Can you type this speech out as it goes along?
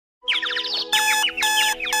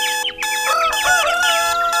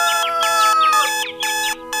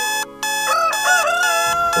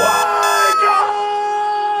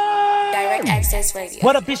Access Radio.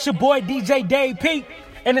 What up, it's your boy DJ Dave P,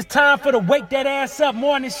 and it's time for the Wake That Ass Up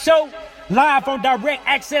morning show, live on Direct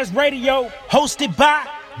Access Radio, hosted by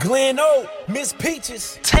Glenn O, Miss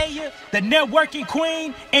Peaches, Taya, the networking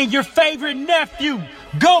queen, and your favorite nephew,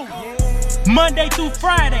 Go. Monday through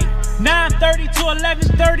Friday, 9:30 to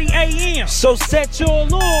 11:30 a.m. So set your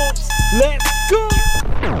alarms. Let's go.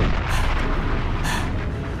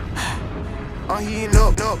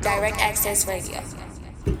 Direct Access Radio.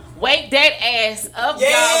 Wake that ass up,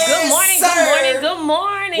 Yes, y'all. Good morning, sir. good morning, good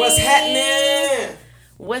morning. What's happening?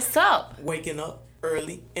 What's up? Waking up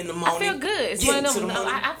early in the morning. I feel good. It's Getting one of to them. the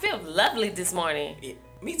morning. I feel lovely this morning. Yeah,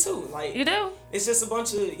 me too. Like You do? It's just a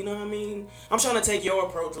bunch of, you know what I mean? I'm trying to take your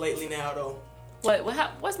approach lately now, though.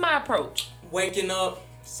 What's my approach? Waking up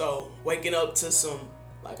to some,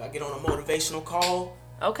 like I get on a motivational call.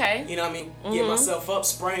 Okay. You know what I mean? Get myself up,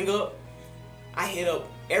 sprang up. I hit up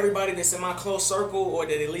everybody that's in my close circle, or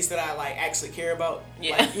that at least that I like actually care about.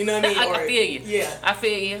 Yeah. Like, you know what I mean? I feel you. Yeah. I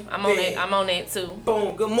feel you. I'm on it. I'm on it too.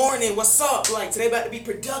 Boom. Good morning. What's up? Like, today about to be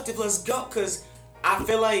productive. Let's go. Because I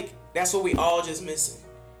feel like that's what we all just missing.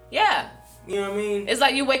 Yeah. You know what I mean? It's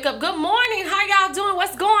like you wake up, good morning, how y'all doing?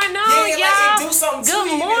 What's going on, Yeah, y'all? like, it do something to good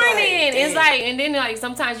you, you be morning. like, It's damn. like, and then like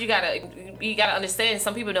sometimes you gotta understand.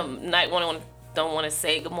 Some people don't want to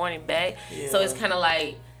say good morning back, Yeah. so it's kind of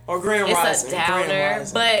like Or Grand it's Rising. a downer. Grand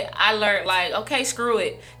Rising. But I learned like, okay, screw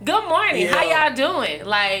it. Good morning, Yeah. how y'all doing?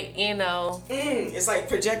 Like, you know, It's like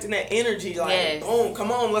projecting that energy. Like, Yes. boom,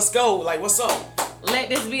 come on, let's go. Like, what's up? let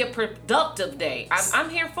this be a productive day. I'm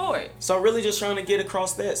here for it. So really just trying to get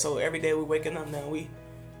across that. So every day we waking up now, we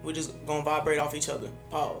just gonna vibrate off each other.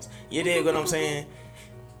 Pause. You dig what I'm saying?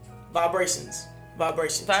 Vibrations.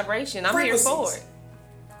 Vibration. I'm here for Frequencies. it.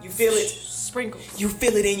 You feel it. Sprinkles. You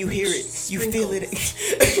feel it and you hear it. You feel it.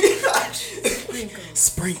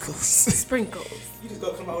 Sprinkles. Sprinkles. You just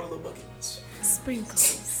gonna come out with a little bucket.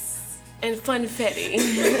 Sprinkles and funfetti.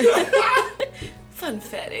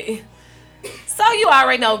 Funfetti. So you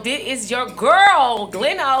already know this is your girl,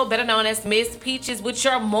 Glenno, better known as Miss Peaches, with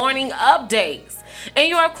your morning updates.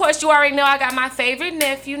 And of course, you already know I got my favorite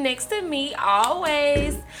nephew next to me,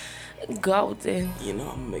 always, Golden. You know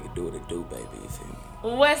I'm gonna make it do what it do, baby. You feel me?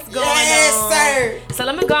 What's going Yes, on? sir. So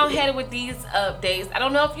let me go ahead with these updates. I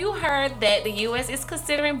don't know if you heard that the U.S. is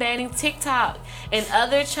considering banning TikTok and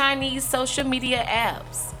other Chinese social media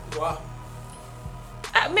apps. Wow.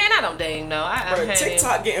 Man, I don't dang know. Bro,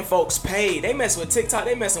 TikTok getting folks paid. They mess with TikTok.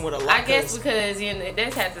 They messing with a lot. I guess because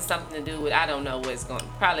that has something to do with, I don't know what's going.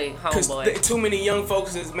 Probably homeboy. Too many young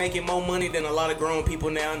folks is making more money than a lot of grown people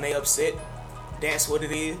now, and they upset. That's what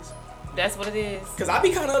it is. That's what it is. Cause I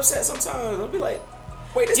be kind of upset sometimes. I'll be like,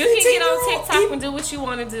 wait, this You can get on 15-year-old, TikTok and do what you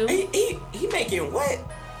want to do. He making what?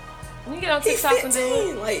 You can get on He TikTok and do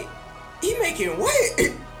 15. Like, he making what?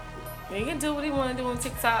 it. You can do what he want to do on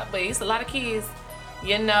TikTok, but it's a lot of kids,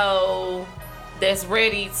 that's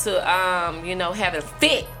ready to, have a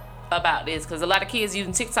fit about this. Cause a lot of kids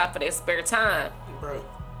using TikTok for their spare time. Bro.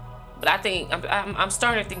 But I think I'm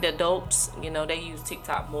starting to think the adults, they use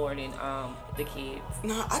TikTok more than the kids.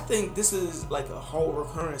 No, I think this is like a whole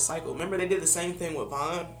recurring cycle. Remember they did the same thing with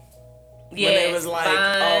Vine? Yeah, it was like,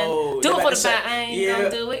 oh, do they it about for to the say- vine, I ain't yeah.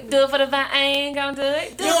 gonna do it. Do it for the vine, I ain't gonna do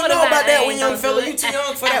it. Do You it don't for the know vine, about I that ain't when gonna young do fella. it. You too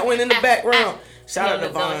young for that one in the background. Shout out to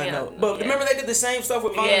Yeah, Vine yeah, though. But yeah. remember they did the same stuff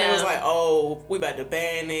with Vine. Yeah. It was like, oh, we about to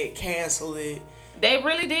ban it, cancel it. They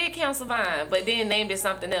really did cancel Vine, but then named it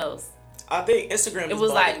something else. I think Instagram. It just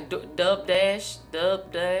was bought like Dub Dash.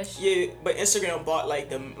 Yeah, but Instagram bought like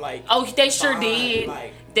them like. Oh, they sure Vine, did.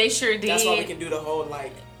 like, They sure did. that's why we can do the whole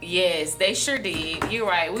like. Yes, they sure did. You're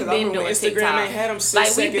right. We've 'Cause I been remember doing Instagram TikTok. ain't had them 6 Like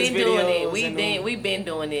we've seconds been doing it. videos We've been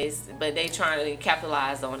doing this, but they trying to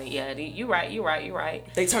capitalize on it. Yeah, you're right.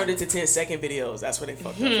 They turned it to 10-second videos. That's what they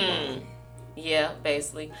fucked up. Yeah,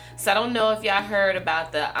 basically. So I don't know if y'all heard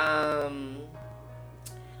about the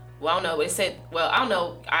well, I don't know. It said, I don't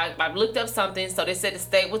know. I looked up something. So they said the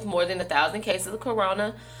state with more than 1,000 cases of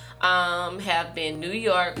corona have been New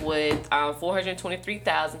York with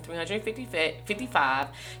 423,355.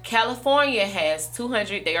 California has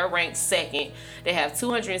 200. They are ranked second. They have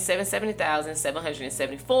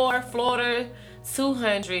 270,774. Florida,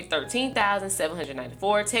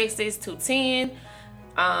 213,794. Texas,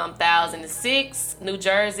 210,006. New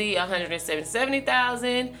Jersey,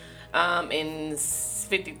 170,000. And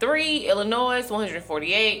 53, Illinois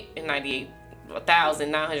 148 and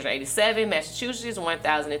 98,987, Massachusetts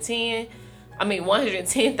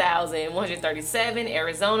 110,137,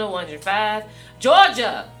 Arizona 105,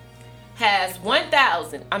 Georgia has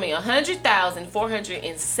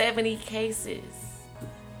 100,470 cases.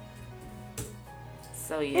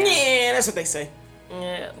 So yeah. Yeah, that's what they say.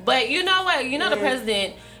 Yeah, but you know what? You know the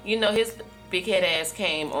president. You know his big head ass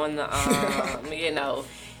came on the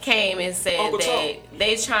came and said Uncle that Trump.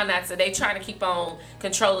 they trying to keep on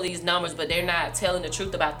controlling these numbers, but they're not telling the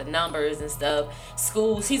truth about the numbers and stuff.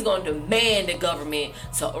 Schools, he's going to demand the government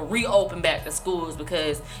to reopen back the schools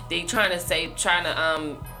because they Joe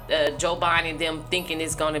Biden and them thinking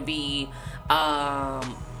it's going to be help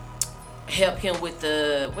him with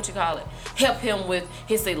help him with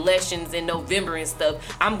his elections in November and stuff.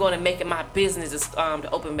 I'm going to make it my business to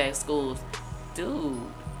open back schools. Dude,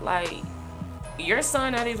 like, your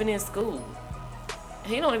son not even in school.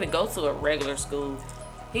 He don't even go to a regular school.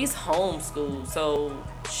 He's homeschooled, so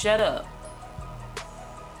shut up.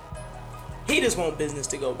 He just want business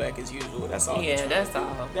to go back as usual. That's all. Yeah, that's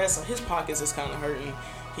all. His pockets is kind of hurting.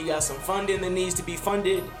 He got some funding that needs to be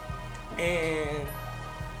funded, and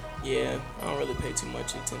yeah, I don't really pay too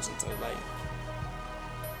much attention to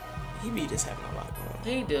he be just having a lot going on.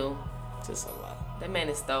 He do. Just a lot. That man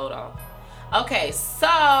is stowed off. Okay,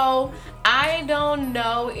 so I don't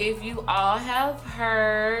know if you all have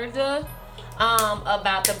heard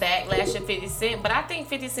about the backlash of 50 Cent, but I think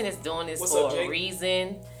 50 Cent is doing this for a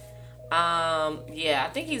reason. Yeah, I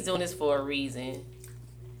think he's doing this for a reason.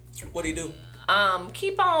 What'd he do?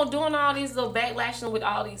 Keep on doing all these little backlashing with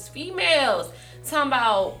all these females. Talking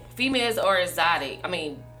about females are exotic.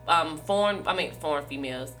 Foreign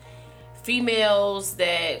females. Females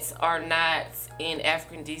that are not in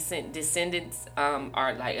African descendants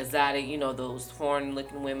are like exotic, those foreign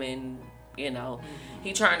looking women,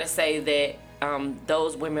 He trying to say that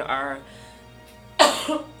those women are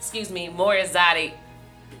more exotic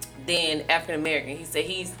than African American. He said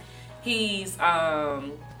he's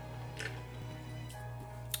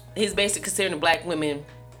basically considering black women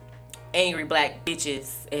angry black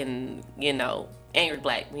bitches and angry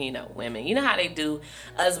black, women. You know how they do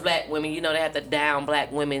us black women. They have to down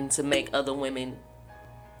black women to make other women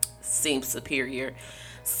seem superior.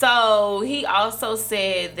 So he also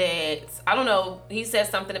said that, I don't know, he said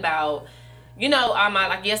something about,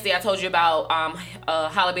 like yesterday I told you about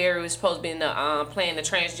Halle Berry was supposed to be playing the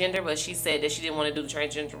transgender, but she said that she didn't want to do the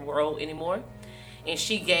transgender role anymore. And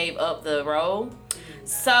she gave up the role.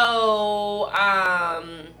 So,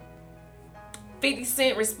 50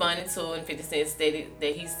 Cent responded to it, and 50 Cent stated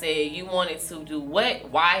that he said, "You wanted to do what?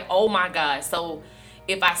 Why? Oh my God. So,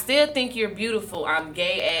 if I still think you're beautiful, I'm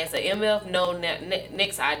gay as a MF. No,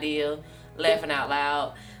 next idea." Laughing out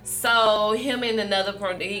loud. So, him and another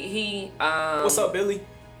person, What's up, Billy?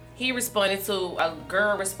 He responded to, a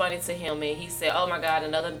girl responded to him, and he said, "Oh my God,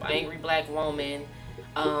 another angry black woman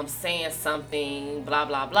saying something, blah,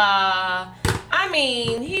 blah, blah."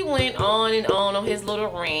 He went on and on his little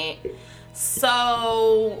rant.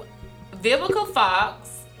 So, Vivica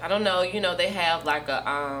Fox, I don't know, they have like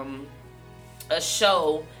a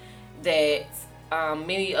show that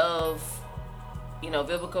many of,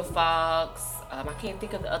 Vivica Fox, I can't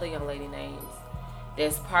think of the other young lady names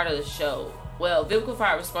that's part of the show. Well, Vivica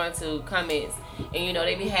Fox responded to comments, and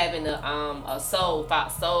they be having a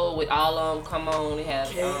Fox Soul with all of them come on. They have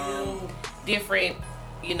different,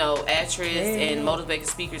 actress and motivated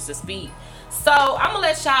speakers to speak. So I'm gonna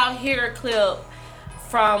let y'all hear a clip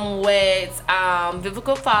from what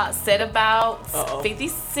Vivica Fox said about 50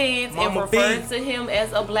 Cent and referring to him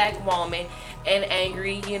as a black woman and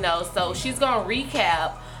angry, So she's gonna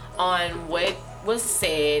recap on what was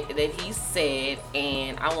said that he said,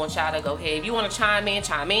 and I want y'all to go ahead. If you want to chime in.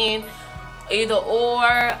 Either or,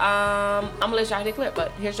 I'm gonna let y'all hear the clip.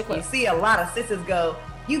 But here's your clip. You see a lot of sisters go,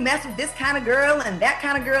 "You mess with this kind of girl and that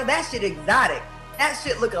kind of girl. That shit exotic. That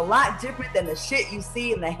shit look a lot different than the shit you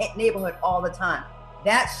see in the neighborhood all the time.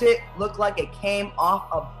 That shit looked like it came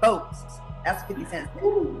off a boat." That's 50 Cent.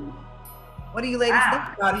 What do you ladies think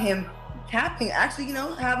about him actually,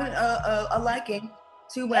 having a liking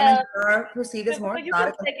to women who are perceived as more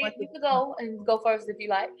exotic? You could go first if you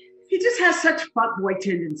like. He just has such fuckboy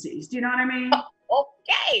tendencies. Do you know what I mean?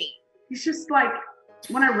 Okay. He's just like,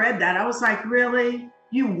 when I read that, I was like, really?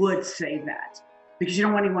 You would say that because you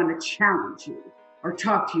don't want anyone to challenge you or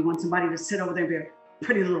talk to you. You want somebody to sit over there and be a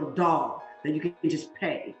pretty little doll that you can just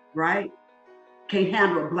pay, right? Can't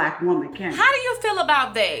handle a black woman, can you? How do you feel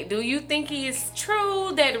about that? Do you think he is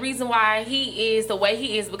true that the reason why he is the way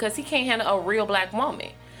he is because he can't handle a real black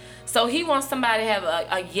woman? So he wants somebody to have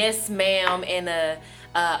a yes ma'am and a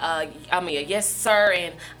yes sir,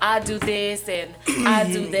 and I do this and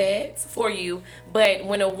I do that for you. But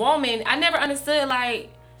when a woman, I never understood,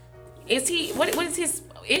 like, what is his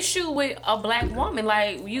issue with a black woman?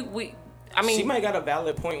 Like, she might got a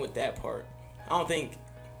valid point with that part. I don't think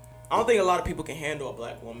a lot of people can handle a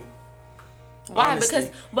black woman. Why? Honestly.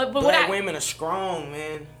 Because but Black women are strong,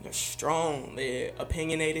 man. They're strong. They're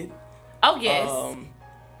opinionated. Oh yes.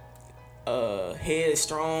 Head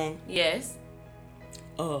strong. Yes.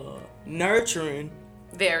 Nurturing.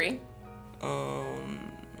 Very.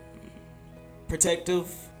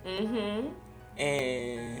 Protective.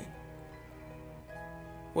 And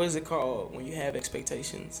what is it called when you have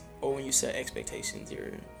expectations or when you set expectations?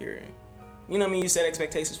 You're you know what I mean? You set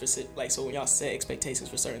expectations for like, so when y'all set expectations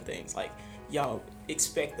for certain things, like y'all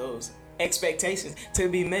expect those expectations to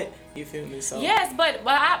be met. You feel me? So Yes, but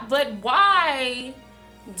why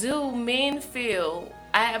do men feel?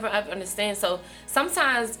 I understand. So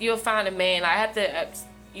sometimes you'll find a man. I have to,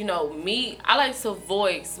 me. I like to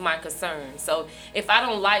voice my concerns. So if I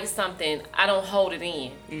don't like something, I don't hold it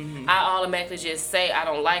in. I automatically just say I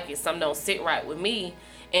don't like it. Something don't sit right with me.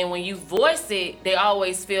 And when you voice it, they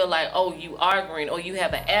always feel like, oh, you arguing, or you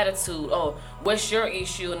have an attitude, or what's your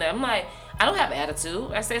issue? And I'm like, I don't have an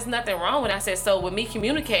attitude. I said, there's nothing wrong with it. I said, so with me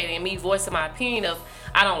communicating and me voicing my opinion of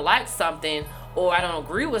I don't like something or I don't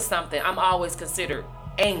agree with something, I'm always considered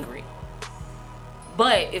angry.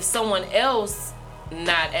 But if someone else,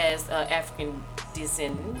 not as African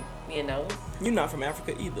descendant, you're not from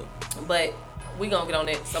Africa either. But we gonna get on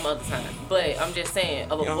that some other time. But I'm just saying,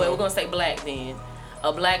 well, we're gonna say black then.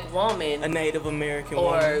 A black woman, a Native American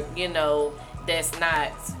or woman, that's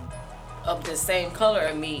not of the same color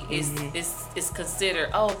as me, is considered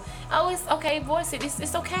oh it's okay, voice it,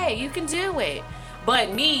 it's okay, you can do it.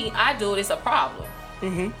 But me, I do it, it's a problem.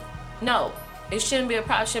 No, it shouldn't be a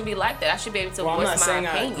problem. It shouldn't be like that. I should be able to voice my opinion. I'm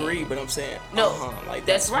not saying I agree, but I'm saying like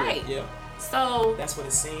that's right. Yeah. So that's what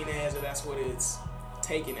it's seen as, or that's what it's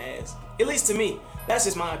taken as. At least to me, that's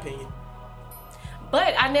just my opinion.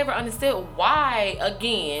 But I never understood why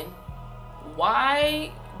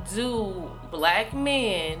do black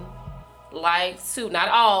men like to, not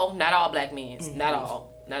all black men, not all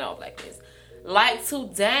black men, like to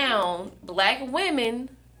down black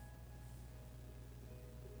women?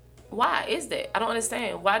 Why is that? I don't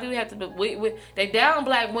understand. Why do we have to they down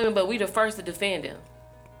black women, but we the first to defend them?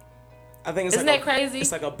 I think isn't that crazy?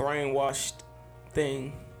 It's like a brainwashed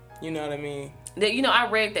thing. You know what I mean? I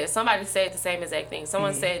read that somebody said the same exact thing.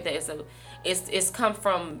 Someone said that it's come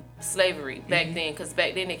from slavery back then, because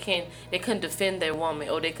back then they couldn't defend their woman,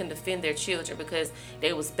 or they couldn't defend their children because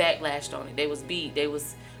they was backlashed on it. They was beat, they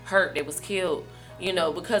was hurt, they was killed,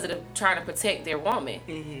 because of trying to protect their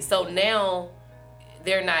woman. So now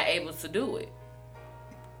they're not able to do it.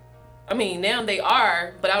 I mean, now they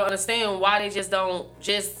are, but I don't understand why they just don't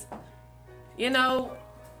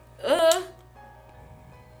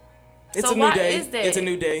It's so a new why day. Is that? It's a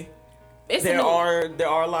new day. There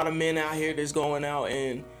are a lot of men out here that's going out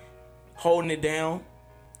and holding it down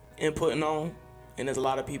and putting on, and there's a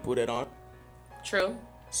lot of people that aren't. True.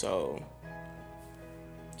 So.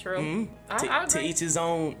 True. I agree. To each his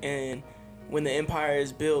own. And when the empire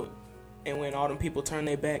is built, and when all them people turn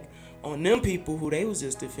their back on them people who they was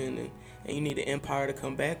just defending, and you need an empire to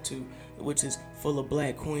come back to, which is full of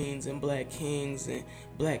black queens and black kings and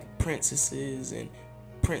black princesses and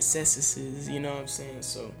princesses, you know what I'm saying?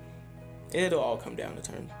 So it'll all come down to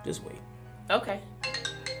turn. Just wait. Okay.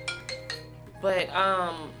 But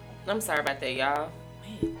I'm sorry about that, y'all.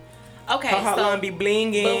 Man. Okay, so be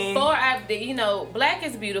blinging. Before black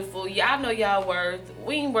is beautiful. Y'all know y'all worth.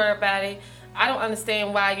 We ain't worried about it. I don't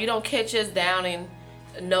understand why you don't catch us down in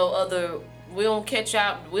no other. We don't catch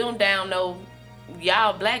out. We don't down no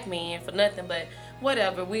y'all black men for nothing, but.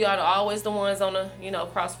 Whatever, we are always the ones on the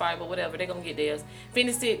crossfire, but whatever, they're gonna get theirs.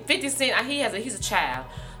 50 Cent, he's a child,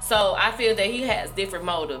 so I feel that he has different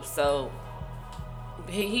motives. So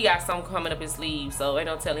he got something coming up his sleeve. So ain't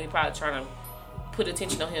no telling, he probably trying to put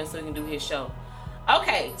attention on him so he can do his show.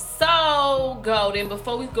 Okay, so Golden,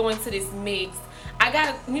 before we go into this mix, I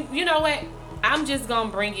gotta, you know what? I'm just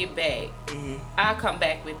gonna bring it back. I'll come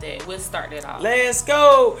back with that. We'll start that off. Let's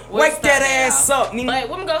go. Wake that ass up, Nina. But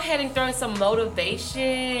we're gonna go ahead and throw in some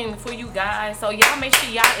motivation for you guys. So y'all make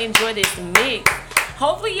sure y'all enjoy this mix.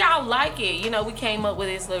 Hopefully y'all like it. We came up with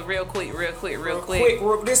this real quick.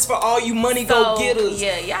 This for all you money go getters.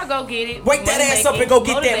 Yeah, y'all go get it. Wake that ass up and go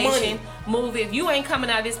get that money. Move. If you ain't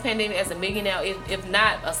coming out of this pandemic as a millionaire, if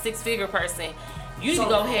not a six-figure person, you need to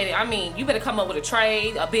go ahead. You better come up with a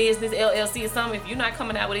trade, a business, LLC or something. If you're not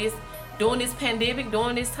coming out with this during this pandemic,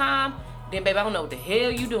 during this time, then baby, I don't know what the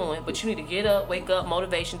hell you doing. But you need to get up, wake up,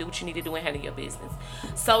 motivation, do what you need to do and handle your business.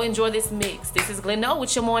 So enjoy this mix. This is Gleno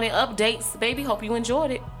with your morning updates, baby. Hope you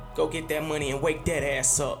enjoyed it. Go get that money and wake that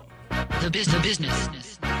ass up. The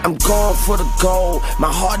business. I'm going for the goal.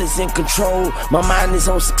 My heart is in control. My mind is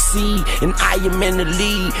on succeed, and I am in the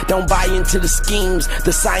lead. Don't buy into the schemes,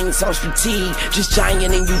 the science on fatigue. Just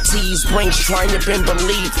giant in UTs, brings triumph and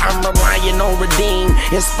belief. I'm relying on redeem,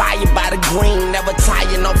 inspired by the green. Never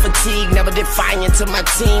tiring on fatigue, never defiant to my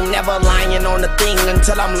team. Never lying on the thing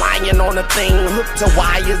until I'm lying on the thing. Hooked to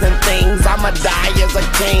wires and things, I'ma die as a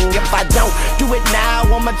king. If I don't do it now,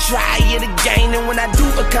 I'ma try it again. And when I do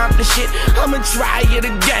accomplish it, I'ma try it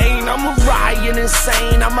again. I'm a riot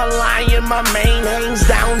insane, I'm a lion. My mane hangs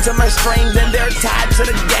down to my strings and they're tied to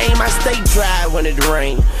the game. I stay dry when it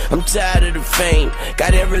rains. I'm tired of the fame,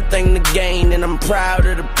 got everything to gain, and I'm proud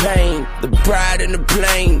of the pain. The pride and the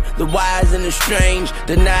blame, the wise and the strange,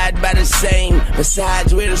 denied by the same.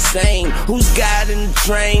 Besides, we're the same. Who's guiding the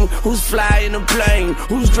train? Who's flying the plane?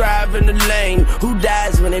 Who's driving the lane? Who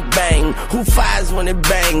dies when it bang? Who fires when it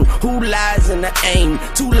bang? Who lies in the aim?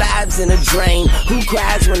 2 lives in a drain. Who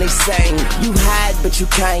cries when they sing? You hide but you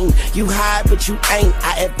can't. You hide but you ain't.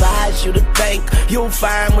 I advise you to think. You'll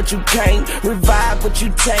find what you can't. Revive what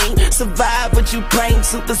you taint. Survive what you paint.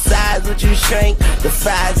 Supersize what you shrink. The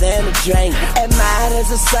fries and the drink. Admired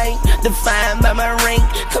as a saint. Defined by my rank.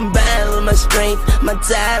 Combined with my strength. My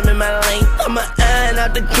time and my length. I'ma iron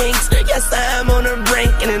out the kinks. Yes, I'm on the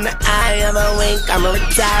brink. And in the eye of a wink, I'ma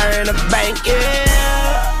retire in a bank.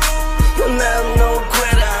 Yeah. And I'm no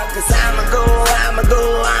quitter. Cause I'ma go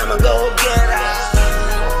get her.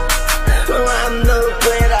 No, I'm no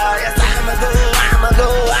quitter. Yes, I'ma go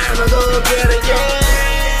get her. Yeah.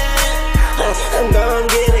 I'm gon'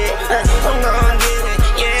 get it. I'm gon' get it.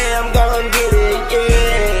 Yeah, I'm gon' get it.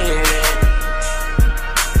 Yeah.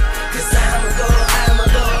 Cause I'ma go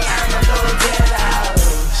get her.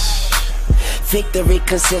 Victory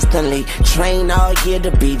consistently, train all year to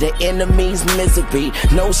be the enemy's misery.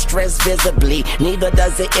 No stress visibly, neither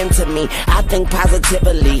does it enter me. I think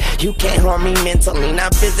positively, you can't harm me mentally,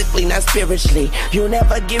 not physically, not spiritually. You'll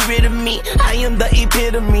never get rid of me, I am the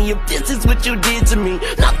epitome. If this is what you did to me,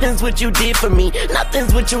 nothing's what you did for me,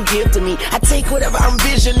 nothing's what you give to me. I take whatever I'm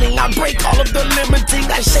visioning, I break all of the limiting,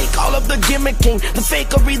 I shake all of the gimmicking, the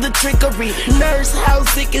fakery, the trickery. Nurse, how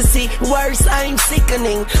sick is he? Worse, I'm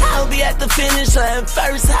sickening. I'll be at the finish line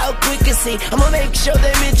first, how quick is he? I'ma make sure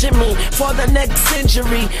they mention me for the next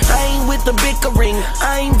century. I ain't with the bickering,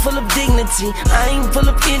 I ain't full of dignity, I ain't full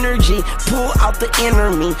of energy. Pull out the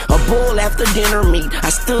inner me, a bull after dinner meat.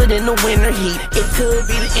 I stood in the winter heat, it could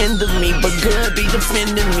be the end of me, but good be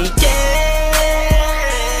defending me. Yeah.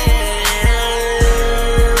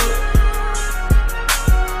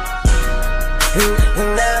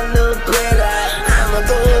 And I'm no quitter. I'ma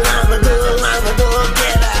go get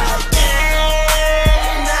her.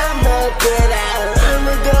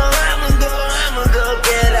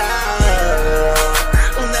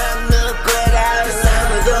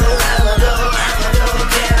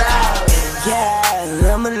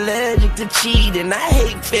 Cheating, I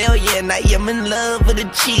hate failure, and I am in love with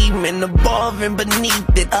achievement. Above and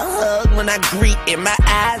beneath it, a hug when I greet it. My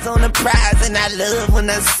eyes on the prize, and I love when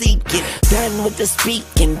I seek it. Done with the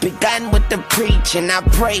speaking, begun with the preaching. I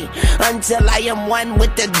pray until I am one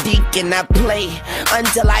with the deacon. I play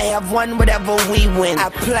until I have won whatever we win. I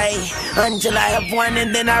play until I have won,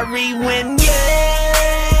 and then I re-win. Yeah.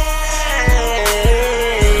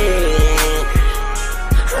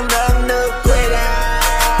 And I'm no quitter.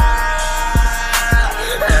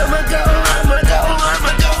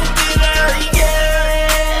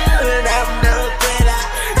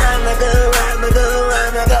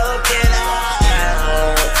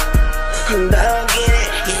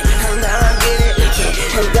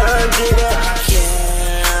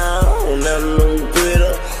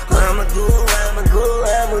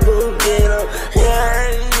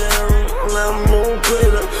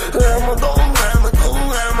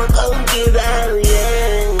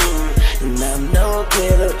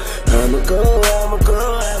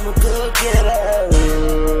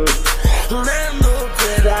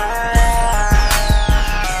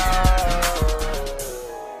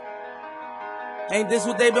 Ain't this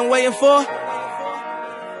what they've been waiting for?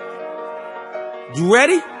 You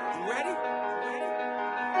ready?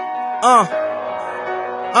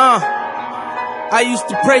 I used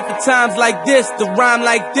to pray for times like this, to rhyme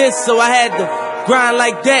like this, so I had to grind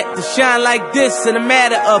like that, to shine like this. In a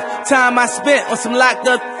matter of time I spent on some locked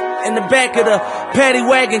up in the back of the paddy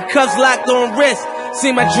wagon, cuffs locked on wrist.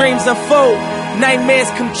 See my dreams unfold, nightmares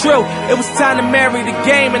come true. It was time to marry the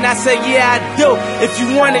game, and I said, yeah, I do. If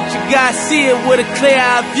you want it, you gotta see it with a clear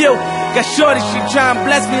eye view. Got shorty, she try and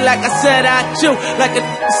bless me like I said I chew, like a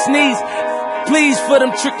sneeze. please for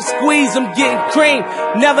them trick or squeeze, I'm getting cream.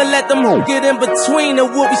 Never let them get in between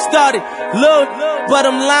of what we started. Lord, but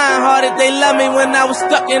I'm lying hearted. They love me when I was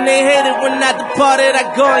stuck and they hated when I departed. I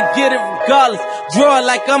go and get it regardless. Draw it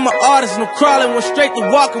like I'm an artist, no crawling. Went straight to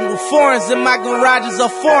walking with foreigns in my garages are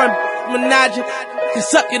foreign. Menaging,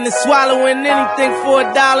 sucking and swallowing anything for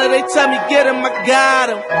 $1. They tell me get him, I got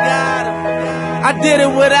him. I did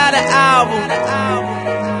it without an album.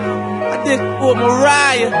 I did it with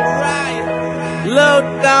Mariah. Lord,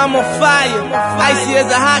 I'm on fire. Icy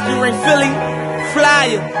as a hockey ring, Philly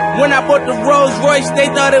Flyer. When I bought the Rolls Royce, they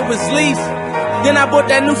thought it was lease. Then I bought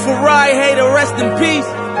that new Ferrari, hey, to rest in peace.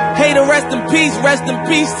 Hey, to rest in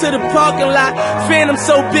peace to the parking lot. Phantom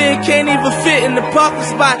so big, can't even fit in the parking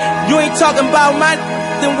spot. You ain't talking about my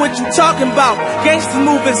then what you talking about? Gangsters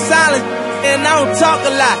move in silence, and I don't talk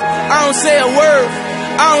a lot. I don't say a word.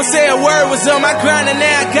 I don't say a word. Was on my grind and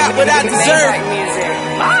now I got what I deserve.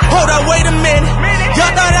 Hold up, wait a minute.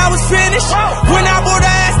 Y'all thought I was finished? When I bought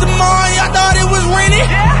the Aston Martin, y'all thought it was rented?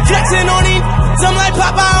 Flexing on these, I'm like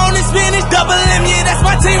Popeye on the spinach. Double M, yeah, that's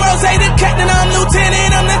my team. Rose, the captain, I'm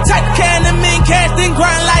lieutenant. I'm the type of can the men cast and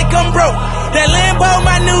grind like I'm broke. That Lambo,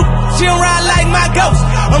 my new, she'll ride like my ghost.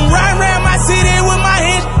 I'm riding around my city with my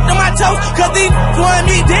hands on my toes. Cause these want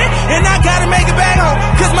me dead, and I gotta make it back home.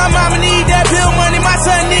 Cause my mama need that bill money, my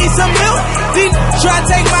son needs some milk. These try to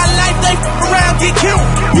take my life, they around, get killed.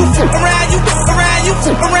 You around, you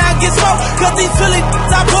around, get smoked. Cause these Philly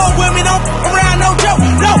I pull with me, don't around, no joke.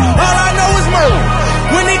 No, all I know is murder.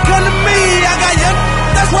 When it come to me, I got young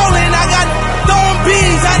that's rolling, I got throwing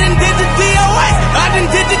bees. I done did the DOA, I done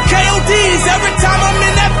did the KODs. Every time I'm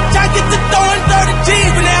in that bitch, I get to throwing 30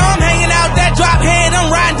 G's. But now I'm hanging out that drop head,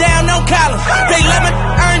 I'm riding down no collar. They let me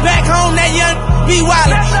earn back home, that young be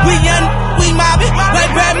wildin'. We young, we mobbin',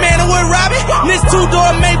 like Batman and with Robin. This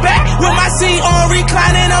two-door Maybach with my seat on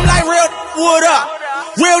reclining. I'm like, real, what up?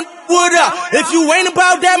 Real, what up? If you ain't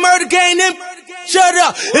about that murder game, then shut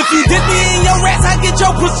up. If you dip me in your rats, I get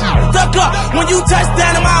your pussy stuck up. When you touch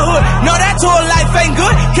down in my hood, no, that tour life ain't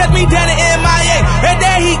good. Catch me down in MIA, at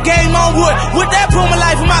that heat game on wood. With that Puma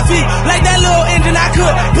life on my feet, like that little engine I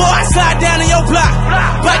could. Boy, I slide down in your block,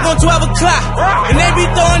 back on 12 o'clock. And they be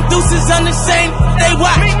throwing deuces on the same, they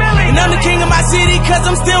watch. And I'm the king of my city, cause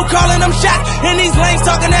I'm still calling them shots. And these lanes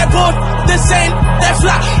talking that bull, the same, that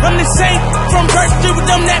flop. I'm the same, from Birch Street with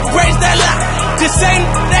them that braids that lock. The same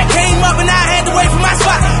that came up and I had to wait for my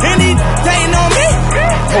spot. And he waiting on me,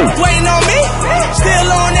 waiting on me. Still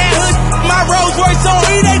on that hood, my Rolls Royce on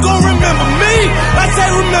E, they gon' remember me. I say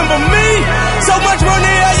remember me. So much money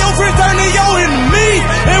at your friends turn to your enemy.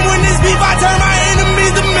 And when this beef, I turn my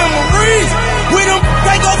enemies to memories. With them,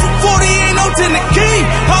 they go for 40, ain't no 10 the key.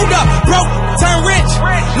 Hold up, broke, turn rich.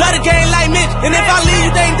 Love the game like Mitch. And if I leave,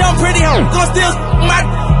 you ain't done pretty home. Gon' still my.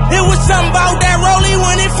 It was something about that rollie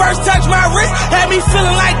when it first touched my wrist. Had me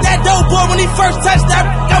feeling like that dope boy when he first touched that.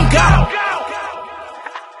 I'm gone.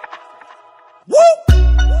 Woo!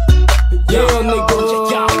 Yeah, nigga.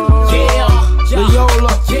 Yeah.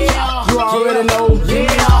 Loyola. Yeah. You already know.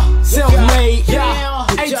 Yeah. Self-made. Yeah.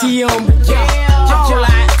 ATM. Yeah. All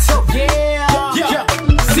that. Yeah.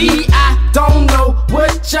 See, I don't know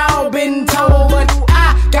what y'all been told, but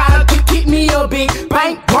I gotta keep me a big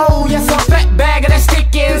bankroll. Yes, a fat bag of that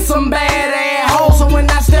stick and some bad ass hoes. So when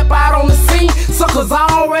I step out on the scene, suckers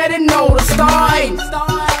already know to start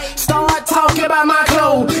talking about my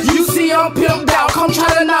clothes. You see I'm pimped out, come try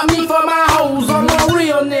to knock me for my hoes. I'm a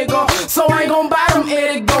real nigga, so I ain't gon' buy them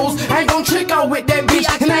Eddie Goes. I ain't gon' trick out with that bitch,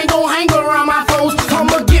 and I ain't gon' hang around my foes.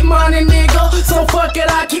 I'ma get money, nigga, so fuck it,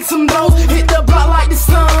 I kick some doors. Hit the block like the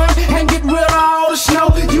sun, and get rid of all the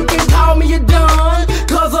snow. You can call me a done,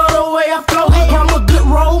 cause of the way I flow. I'm a good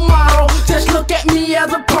role model, just look at me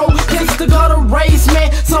as a pro. Kids to go to race me,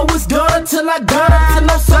 so it's gutter till I gutter. Till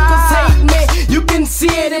no suckers hate me, you can see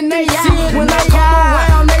it in they eye. When I come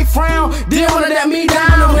around, they frown, they wanna let me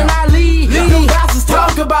down. And when I leave, them bastards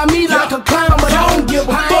talk about me like a clown, but I don't give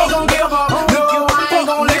a fuck. I ain't gon' give up, no, I ain't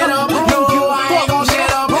gon' let up, no, I ain't gon'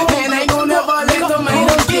 shut up, and ain't gon' never let them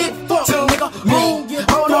haters get to me.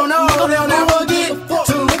 Oh no, no, they'll never get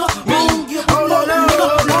to me. Oh no, no, no,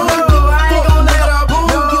 I ain't gon' let up,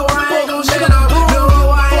 no, I ain't gon' shut up, no,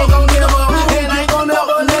 I ain't gon' give up, and ain't gon'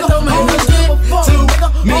 never let them haters get to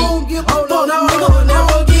me. Oh no, no,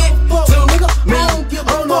 never get to me.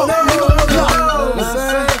 Oh no, no,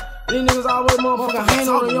 these niggas always motherfucking hang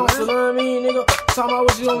on the youngster, you know what I mean, nigga? Talking about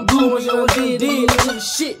what you gonna do, what you gonna did, nigga.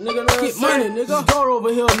 Shit, nigga, get money, nigga. Go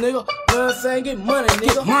over here, nigga. You know what I'm saying? Get money,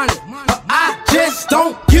 nigga. Get money. I just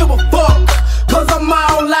don't give a fuck, cause I'm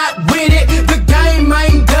all out with it. The game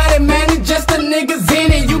ain't dirty, man. It's just the niggas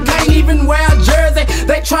in it. You can't even wear a jersey.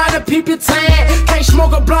 They try to peep your tan. Can't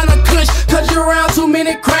smoke a blunt or kush, cause you're around too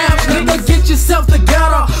many crowds. Nigga, get yourself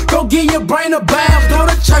together, go get your brain a bath. Go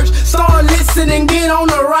to church, start listening, get on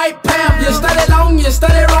the right path. You study long, you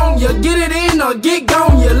study wrong, you get it in or get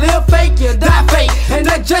gone. You live fake, you die fake, and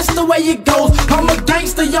that's just the way it goes. I'm a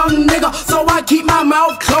gangster young nigga, so I keep my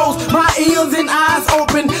mouth closed, my ears and eyes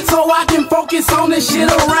open, so I can focus on the shit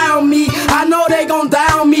around me. I know they gon'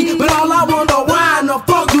 down me, but all I wonder why in the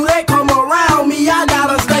fuck do they come around me? I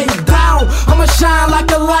gotta stay down, I'ma shine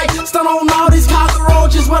like a light, stun on all these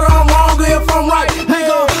cockroaches, whether I'm wrong or if I'm right.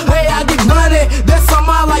 Nigga, hey, I get money, that's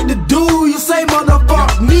something I like to do. You say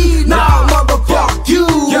motherfuck me, nah, motherfuck you.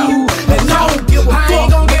 And don't give a fuck. I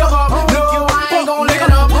ain't gon' give up, no, I ain't gon'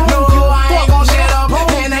 let up, no, I ain't gon' shut up,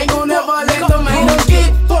 and ain't gon' never let them haters get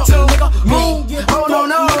to me. Oh no,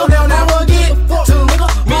 no, they'll never get to me.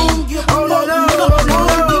 Oh no, no,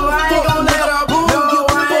 I ain't gon' let up, no,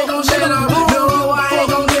 I ain't gon' shut up, no, I ain't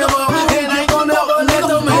gon' give up, and ain't gon' never let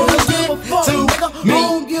them haters get to me.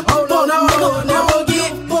 Oh no, no, never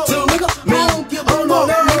get to me. Oh no,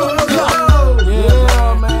 no,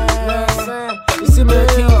 yeah, man. You see me, the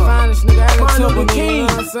king finest nigga, Alex King, you know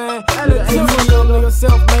what I'm saying? Alex nigga,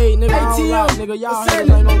 self-made, nigga, I don't lie, nigga, y'all haters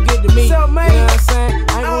ain't gon' get to me, you know what I'm saying? I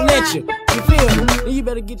ain't gon' let you, you feel me? Then you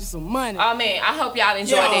better get you some money. Oh man, I hope y'all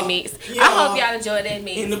enjoyed that mix. I hope y'all enjoyed that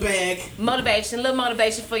mix. In the bag. Motivation, little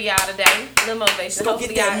motivation for y'all today. Little motivation.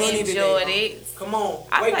 Hopefully y'all enjoyed it. Come on,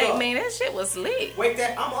 I wake like, up. man, that shit was lit. Wake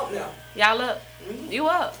that, I'm up now. Y'all up? You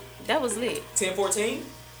up? That was lit. 10-14?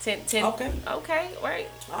 10. Okay, right.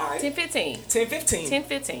 All right. 10-15. 10-15.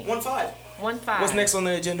 10-15. 1-5. 1-5. What's next on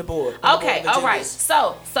the agenda board? Okay, all right.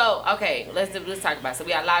 So, okay, let's talk about it. So we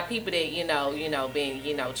got a lot of people that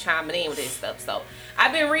been chiming in with this stuff. So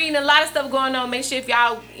I've been reading a lot of stuff going on. Make sure if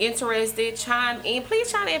y'all interested, chime in.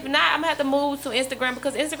 Please chime in. If not, I'm gonna have to move to Instagram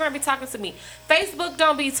because Instagram be talking to me. Facebook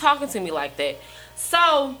don't be talking to me like that.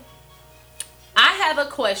 So I have a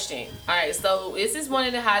question. All right, so this is one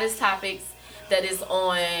of the hottest topics that is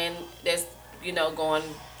that's going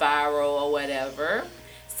viral or whatever.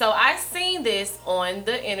 So I seen this on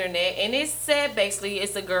the internet, and it said basically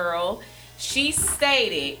it's a girl. She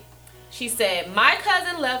said my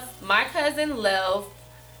cousin left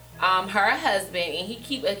her husband, and he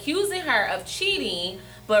keep accusing her of cheating,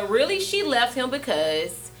 but really she left him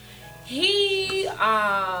because he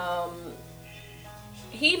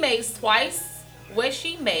makes twice what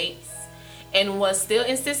she makes and was still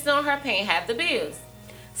insisting on her paying half the bills.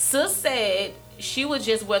 Sis said she would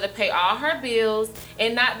just rather pay all her bills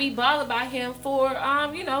and not be bothered by him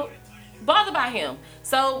bothered by him.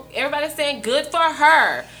 So everybody's saying good for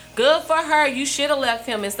her. Good for her. You should have left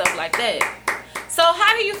him and stuff like that. So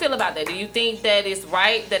how do you feel about that? Do you think that it's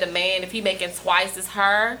right that a man, if he making twice as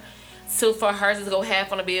her, for her to go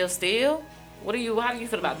half on the bill still? How do you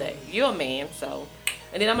feel about that? You're a man, so.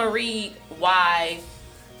 And then I'm gonna read why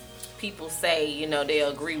people say, they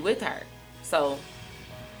agree with her. So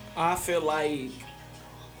I feel like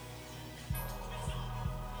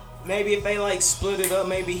maybe if they split it up,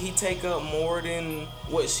 maybe he take up more than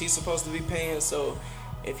what she's supposed to be paying. So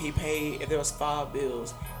if there was 5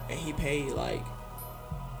 bills and he paid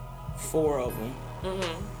 4 of them,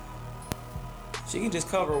 she can just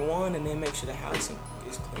cover one and then make sure the house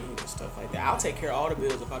is clean and stuff like that. I'll take care of all the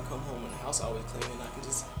bills if I come home and the house always clean and I can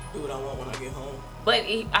just do what I want when I get home. But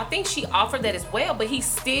I think she offered that as well, but he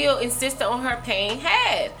still insisted on her paying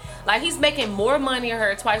half. He's making more money than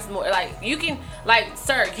her, twice more. You can,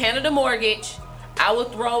 sir, handle the mortgage. I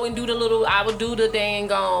would throw and do the dang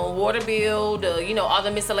water bill, all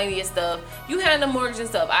the miscellaneous stuff. You handle the mortgage and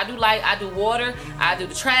stuff. I do water, I do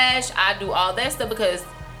the trash, I do all that stuff because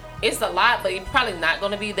it's a lot, but it's probably not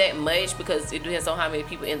going to be that much because it depends on how many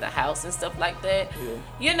people in the house and stuff like that.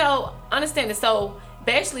 Yeah. Understand it. So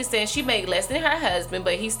basically saying she made less than her husband,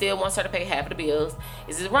 but he still wants her to pay half of the bills.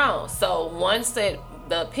 Is it wrong? So one said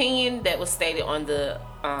the opinion that was stated on the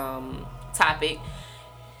topic.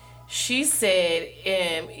 She said,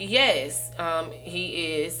 yes,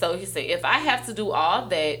 he is. So he said, if I have to do all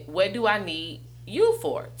that, what do I need you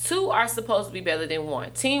for? 2 are supposed to be better than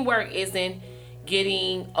 1. Teamwork isn't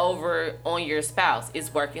getting over on your spouse.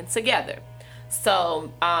 It's working together.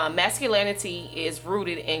 So masculinity is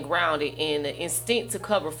rooted and grounded in the instinct to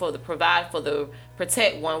provide for the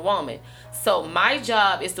protect one woman. So my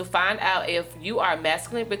job is to find out if you are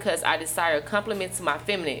masculine because I desire a complement to my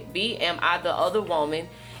feminine. B, am I the other woman?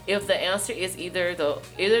 If the answer is either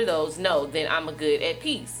those, no, then I'm good at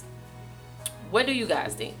peace. What do you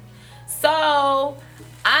guys think? So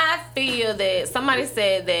I feel that somebody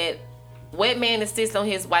said that what man insists on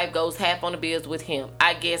his wife goes half on the bills with him.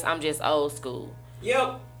 I guess I'm just old school.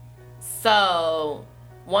 Yep. So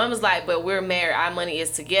One was like, but we're married. Our money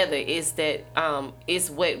is together. It's that it's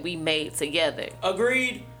what we made together.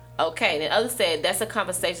 Agreed. Okay. And the other said that's a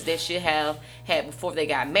conversation they should have had before they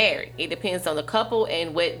got married. It depends on the couple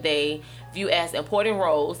and what they view as important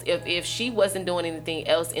roles. If she wasn't doing anything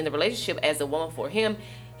else in the relationship as a woman for him,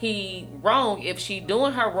 he wrong if she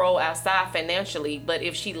doing her role outside financially. But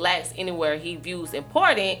if she lacks anywhere he views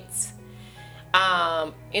important,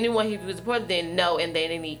 anyone he views important, then no, and then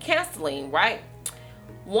they need counseling, right?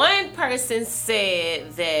 One person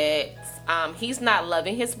said that he's not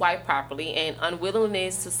loving his wife properly, and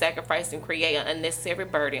unwillingness to sacrifice and create an unnecessary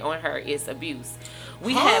burden on her is abuse.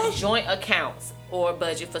 We have joint accounts or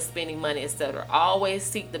budget for spending money, etc. Always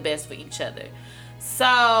seek the best for each other.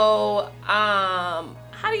 So, I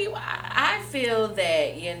feel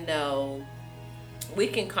that, we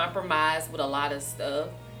can compromise with a lot of stuff.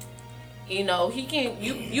 You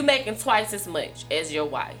making twice as much as your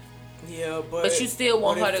wife. Yeah, but you still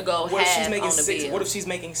want her to go half on the bill. What if she's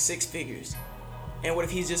making 6 figures? And what if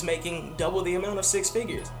he's just making double the amount of 6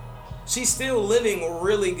 figures? She's still living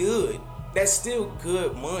really good. That's still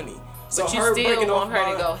good money. So but you her still breaking want off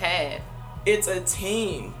her to go half. It's a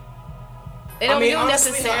team. You don't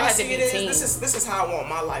necessarily have to be team. This is how I want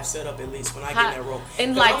my life set up, at least when I get in that role.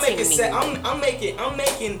 Enlighten me. I'm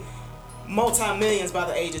making multi-millions by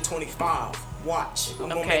the age of 25. Watch. I'm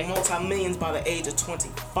gonna make multi-millions by the age of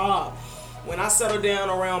 25. When I settle down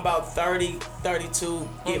around about 30, 32,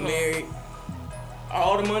 get married,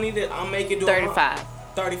 all the money that I'm making doing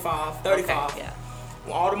 35. Okay, yeah.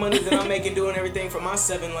 All the money that I'm making doing everything from my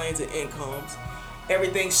 7 lanes of incomes,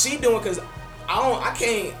 everything she doing, because I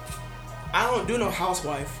don't do no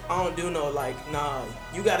housewife. I don't do no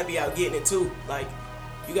you gotta be out getting it too. Like,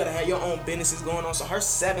 you gotta have your own businesses going on. So her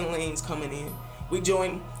 7 lanes coming in. We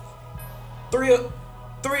join 3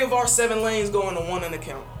 of our 7 lanes going to one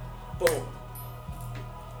account. Boom.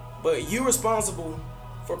 But you responsible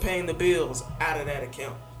for paying the bills out of that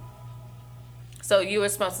account. So you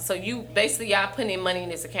responsible. So you basically y'all putting in money in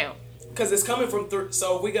this account. Because it's coming from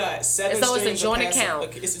so we got 7 so streams. It's a joint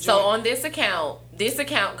account. It's a joint. So on this account,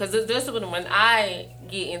 because this is when I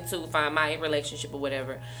get into find my relationship or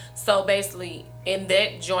whatever. So basically, in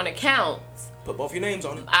that joint account, put both your names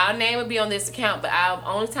on it. Our name would be on this account, but our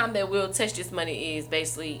only time that we'll touch this money is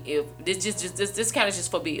basically if this account is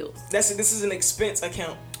just for bills. This is an expense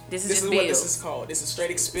account. This is bills. What this is called. This is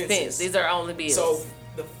straight expenses. These are only bills. So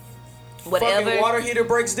the fucking water heater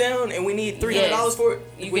breaks down and we need $300 for it.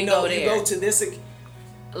 You go there. You go to this.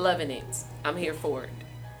 Loving it. I'm here for it.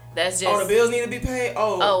 That's just. The bills need to be paid.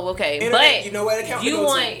 Oh, okay. Internet, but you know what account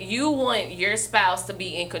you want your spouse to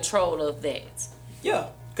be in control of that. Yeah,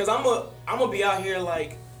 because I'm gonna be out here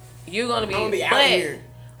like. You're gonna be. I'm gonna be out here.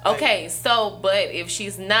 Okay, but if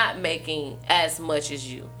she's not making as much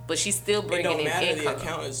as you, but she's still bringing in income. The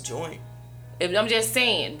account is joint. I'm just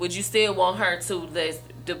saying, would you still want her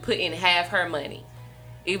to put in half her money,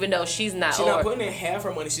 even though she's not? She's not putting in half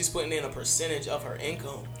her money. She's putting in a percentage of her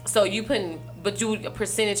income. So you a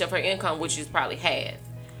percentage of her income, which is probably half.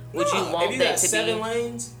 Would you want that to be? 7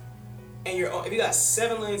 lanes, and if you got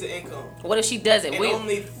 7 lanes of income. What if she doesn't?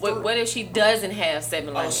 What if she doesn't have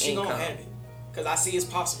 7 lanes of income? She gonna have it. Because I see it's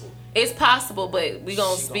possible. It's possible, but we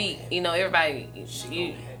gonna speak. Everybody.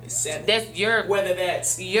 That's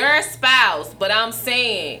your spouse. But I'm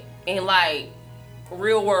saying in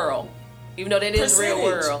real world, even though that is real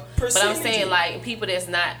world. But I'm saying people that's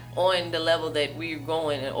not on the level that we're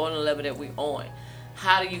going and on the level that we're on.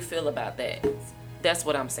 How do you feel about that? That's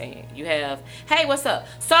what I'm saying. You have, hey, what's up?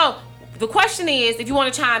 So the question is, if you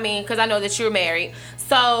want to chime in, because I know that you're married.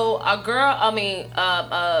 So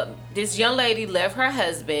this young lady left her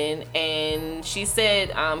husband, and she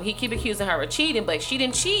said he keep accusing her of cheating, but she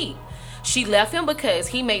didn't cheat. She left him because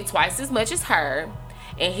he made twice as much as her,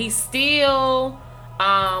 and he still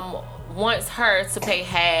wants her to pay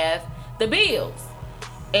half the bills.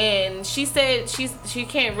 And she said she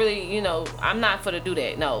can't really, I'm not for to do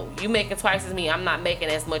that. No, you making twice as me. I'm not making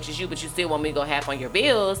as much as you, but you still want me to go half on your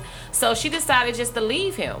bills. So she decided just to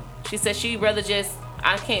leave him. She said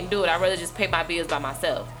I can't do it. I'd rather just pay my bills by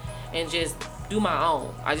myself and just do my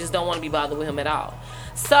own. I just don't want to be bothered with him at all.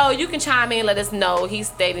 So you can chime in, let us know. He's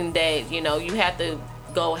stating that, you have to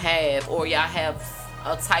go half, or y'all have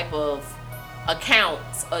a type of account,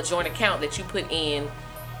 a joint account that you put in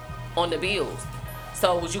on the bills.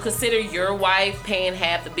 So would you consider your wife paying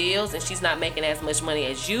half the bills and she's not making as much money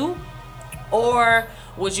as you? Or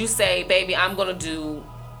would you say, baby, I'm going to do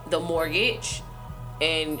the mortgage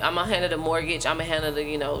and I'm going to handle the mortgage. I'm going to handle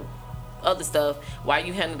the, other stuff while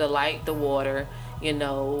you handle the light, the water,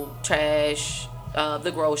 trash,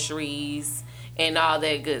 the groceries and all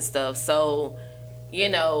that good stuff. So you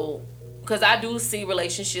know, because I do see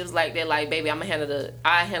relationships like that. Like, baby, I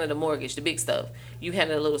handle the mortgage, the big stuff. You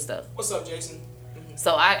handle the little stuff. What's up, Jason?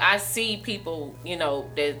 So I see people, you know,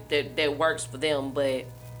 that works for them, but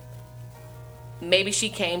maybe she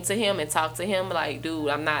came to him and talked to him like, dude,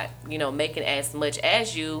 I'm not, you know, making as much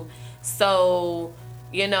as you. So,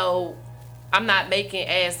 you know, I'm not making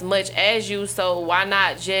as much as you. So why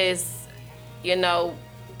not just, you know,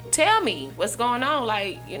 tell me what's going on?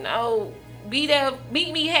 Like, you know, be there,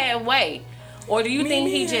 meet me halfway. Or do you think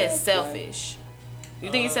he just selfish? You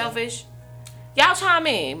think he's selfish? Y'all chime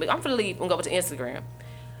in, but I'm finna leave and go over to Instagram.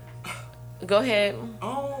 Go ahead.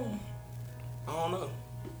 I don't know.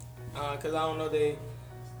 Because I don't know the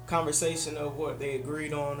conversation of what they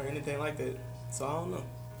agreed on or anything like that. So I don't know.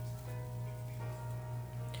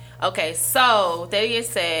 Okay, so that is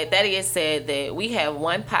said that we have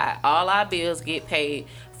one pot. All our bills get paid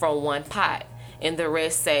from one pot, and the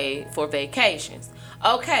rest say for vacations.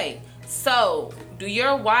 Okay, so do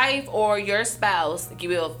your wife or your spouse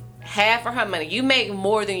give you half of her money? You make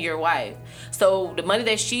more than your wife, so the money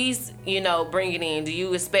that she's, you know, bringing in, do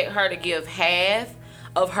you expect her to give half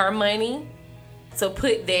of her money to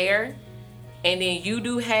put there, and then you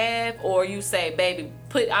do half, or you say, baby,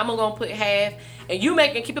 I'm gonna put half, and you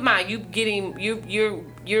making, keep in mind,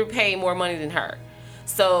 you're paying more money than her,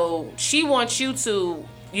 so she wants you to,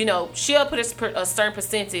 you know, she'll put a certain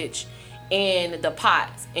percentage in the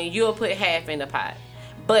pot, and you'll put half in the pot,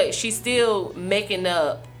 but she's still making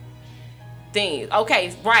up things.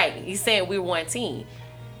 Okay, right? He's saying we're one team.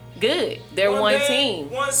 Good, they're one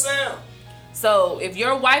team. One sound. So if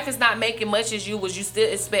your wife is not making much as you, would you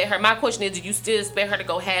still expect her? My question is, do you still expect her to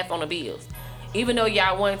go half on the bills, even though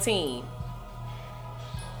y'all one team?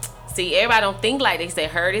 See, everybody don't think like they say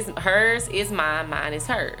hers is mine, mine is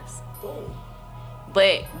hers. Boom.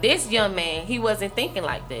 But this young man, he wasn't thinking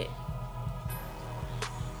like that.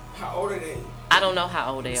 How old are they? I don't know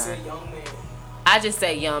how old they You are. said young man. I just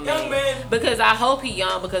say young man. Young man. Because I hope he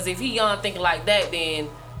young, because if he young thinking like that, then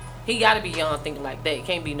he gotta be young thinking like that.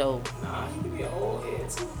 Can't be no. Nah, he could be an old head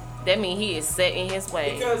too. That mean he is set in his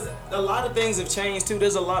way. Because a lot of things have changed too.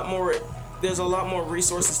 There's a lot more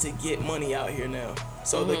resources to get money out here now.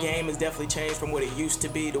 So the game has definitely changed from what it used to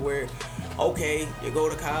be to where, okay, you go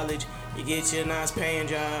to college, you get you a nice paying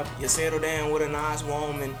job, you settle down with a nice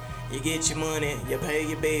woman, you get your money, you pay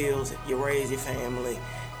your bills, you raise your family,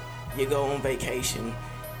 you go on vacation,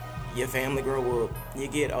 your family grow up, you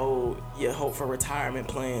get old, you hope for retirement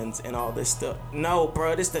plans and all this stuff. No,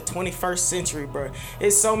 bro, this the 21st century, bro.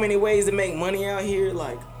 There's so many ways to make money out here.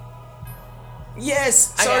 Like,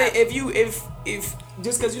 yes, sorry, if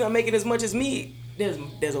just because you're not making as much as me,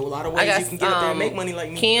 there's a lot of ways you can get up there and make money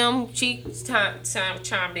like me. Kim, she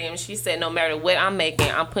chimed in. She said, no matter what I'm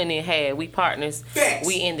making, I'm putting in half. We partners. Facts.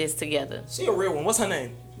 We in this together. She a real one. What's her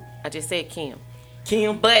name? I just said Kim.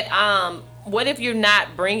 Kim. But what if you're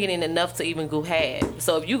not bringing in enough to even go half?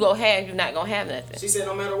 So if you go half, you're not gonna have nothing. She said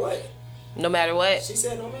no matter what. No matter what? She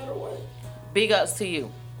said no matter what. Big ups to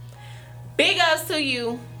you. Big ups to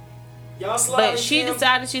you. Y'all slide. But she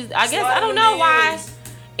decided I guess I don't know why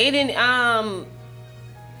it didn't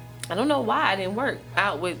I don't know why it didn't work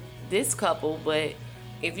out with this couple, but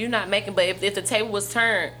if you're not making, but if the table was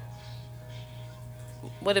turned,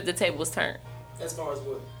 what if the table was turned? As far as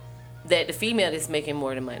what? That the female is making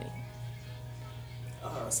more than money.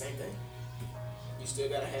 Same thing. You still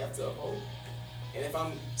gotta have to uphold. And if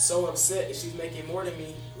I'm so upset that she's making more than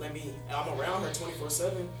me, I'm around her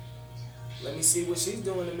 24/7. Let me see what she's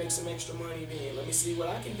doing to make some extra money then. Let me see what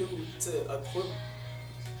I can do to equip.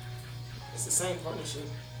 It's the same partnership.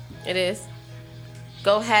 It is.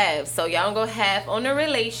 Go half. So y'all don't go half on the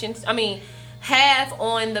relations. I mean, half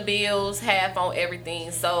on the bills, half on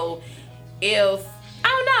everything. So if, I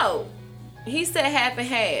don't know, he said half and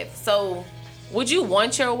half. So would you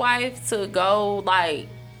want your wife to go like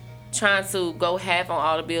trying to go half on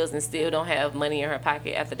all the bills and still don't have money in her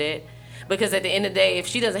pocket after that? Because at the end of the day, if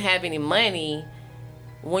she doesn't have any money,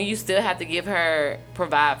 when you still have to give her,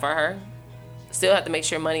 provide for her, still have to make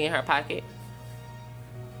sure money in her pocket.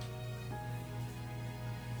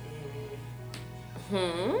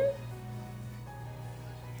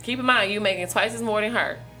 Keep in mind, you making twice as more than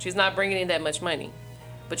her. She's not bringing in that much money,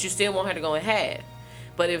 but you still want her to go in half.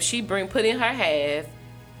 But if she put in her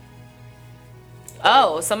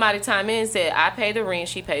half, somebody time in and said, I pay the rent,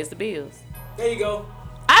 she pays the bills. There you go.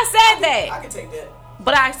 I said that. I can take that.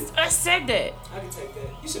 But I said that. I can take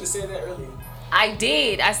that. You should have said that earlier. I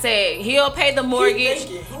did. I said he'll pay the mortgage,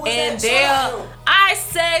 and I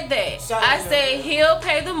said that. I said he'll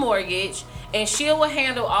pay the mortgage, and she will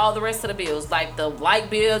handle all the rest of the bills, like the light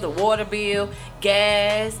bill, the water bill,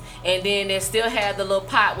 gas, and then they still have the little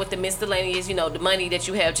pot with the miscellaneous, you know, the money that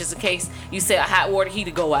you have just in case you said a hot water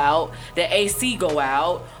heater go out, the AC go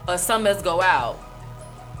out, or something else go out.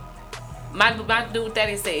 My dude that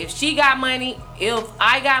is say, if she got money, if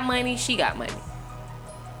I got money, she got money.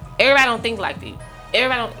 Everybody don't think like that.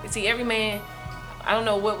 Everybody don't see every man. I don't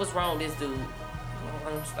know what was wrong with this dude.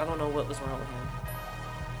 I don't know what was wrong with him.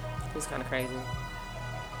 It was kind of crazy.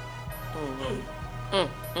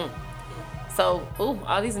 So,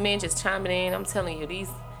 all these men just chiming in. I'm telling you, these,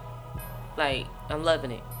 like, I'm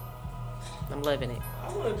loving it. I'm loving it.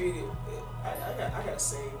 I want to be. I gotta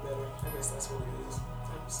save better. I guess that's what it is.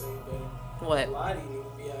 I have to save better. What? A lot of you need to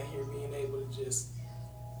be out here being able to just.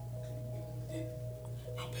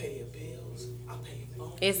 I pay your bills. I pay your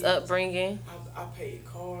phone. It's upbringing. I pay your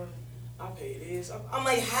car. I pay this. I'm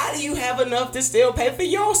like, how do you have enough to still pay for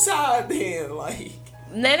your side then? Like,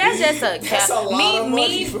 now that's just that's a lot of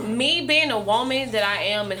money. Me being a woman that I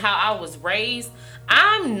am and how I was raised,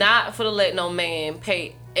 I'm not for to let no man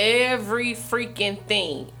pay every freaking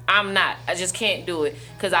thing. I'm not. I just can't do it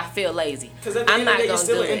because I feel lazy. Because at the end of the day, you're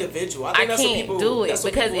still an individual. I can't do it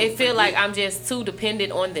because it feel like I'm just too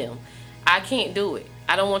dependent on them. I can't do it.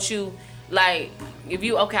 I don't want you, like, if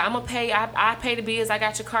you, okay, I'm going to pay, I pay the bills, I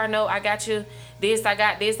got your car note, I got you this, I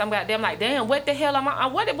got this, I'm like, damn, what the hell am I,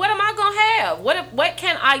 what am I going to have? What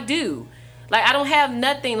can I do? Like, I don't have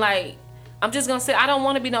nothing, like, I'm just going to say, I don't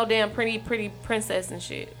want to be no damn pretty princess and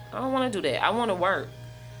shit. I don't want to do that. I want to work.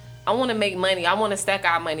 I want to make money. I want to stack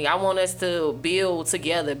our money. I want us to build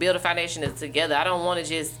together, build a foundation together. I don't want to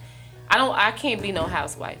just, I can't be no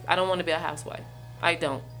housewife. I don't want to be a housewife. I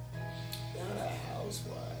don't. Not a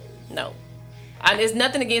housewife. No. There's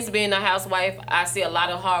nothing against being a housewife. I see a lot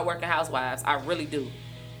of hard-working housewives. I really do.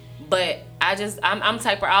 But I'm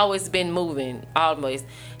type where I always been moving, always.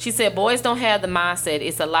 She said, boys don't have the mindset.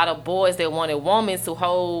 It's a lot of boys that want a woman to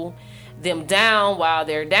hold them down while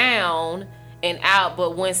they're down and out,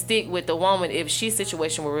 but wouldn't stick with the woman if she's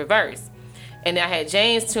situation were reversed. And I had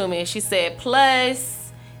James to me, and she said,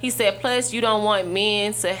 plus you don't want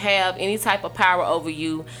men to have any type of power over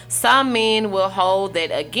you. Some men will hold that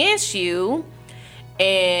against you.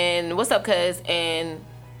 And what's up, cuz? And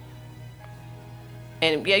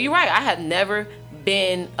yeah, you're right. I have never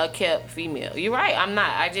been a kept female. You're right. I'm not.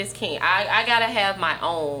 I just can't. I gotta have my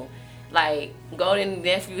own. Like, Golden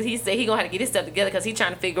Nephew, he said he gonna have to get his stuff together because he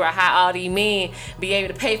trying to figure out how all these men be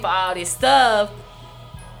able to pay for all this stuff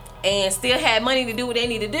and still have money to do what they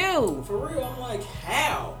need to do. For real, I'm like,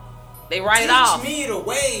 how? They write it off. Teach me the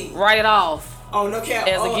way. Write it off. Oh, no cap.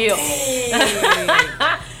 As a gift.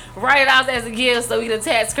 Write it off as a gift so we get a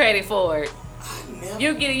tax credit for it.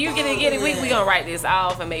 You get it. We gonna write this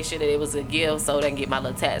off and make sure that it was a gift so they can get my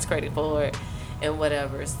little tax credit for it and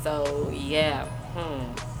whatever. So yeah.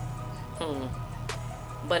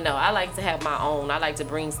 But no, I like to have my own. I like to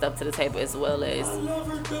bring stuff to the table as well as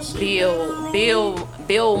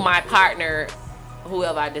build my partner,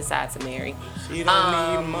 whoever I decide to marry. She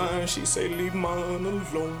don't need mine. She say leave mine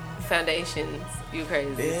alone. Foundations, you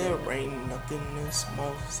crazy. There ain't nothing that's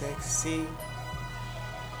more sexy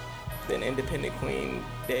than independent queen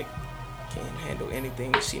that can handle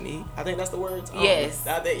anything she need. I think that's the words. Yes.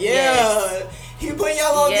 Yes. He put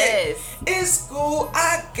y'all on yes. It's school.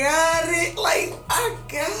 I got it. Like, I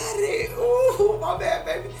got it. Ooh, my bad,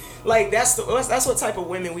 baby. Like, that's what type of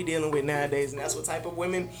women we dealing with nowadays, and that's what type of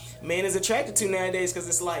women man is attracted to nowadays. Because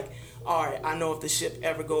it's like, all right, I know if the ship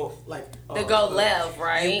ever go like they go left,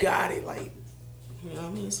 right? You got it. Like, you know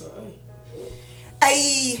what I mean? So,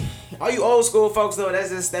 hey, all you old school folks though, that's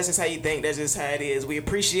just how you think. That's just how it is. We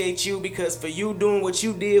appreciate you because for you doing what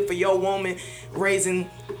you did for your woman, raising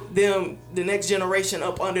them, the next generation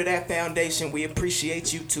up under that foundation. We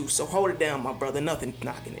appreciate you too. So hold it down, my brother. Nothing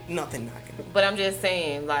knocking it. But I'm just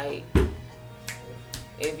saying, like,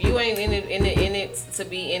 if you ain't in it to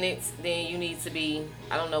be in it, then you need to be.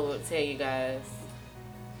 I don't know what to tell you guys.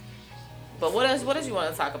 But what else? What else you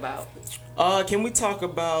want to talk about? Can we talk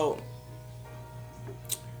about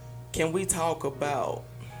going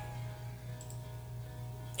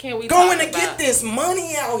to get this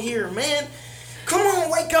money out here, man? Come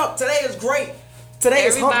on, wake up. Today is great. Today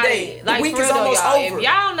is hump day. The like, week is almost over. If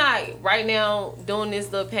y'all not right now doing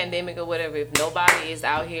this little pandemic or whatever, if nobody is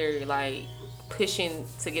out here like pushing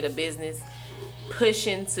to get a business,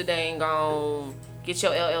 pushing to dang on get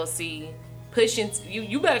your LLC, pushing to,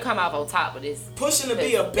 you better come out on top of this. Pushing to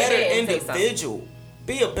be a better individual.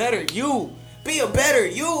 Be a better you. Be a better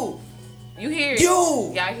you. You hear it.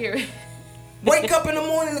 You. Y'all hear it. Wake up in the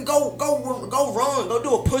morning and go run. Go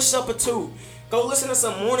do a push-up or two. Go listen to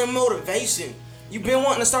some morning motivation. You've been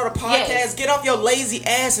wanting to start a podcast. Yes. Get off your lazy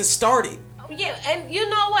ass and start it. Yeah, and you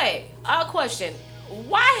know what? A question.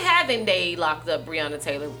 Why haven't they locked up Breonna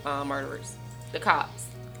Taylor murderers? The cops.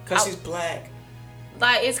 Because she's black.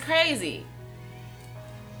 Like, it's crazy.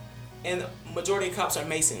 And the majority of cops are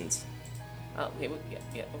Masons. Oh, yeah,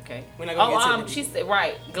 okay. We're not gonna get to she said,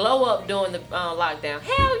 right, glow up during the lockdown.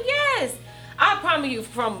 Hell yes. I promise you,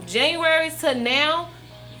 from January to now,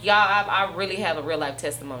 y'all, I really have a real life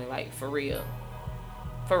testimony, like, for real.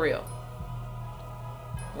 For real.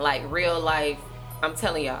 Like, real life, I'm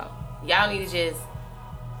telling y'all need to just,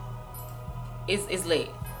 it's lit.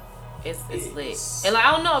 It's lit. And like,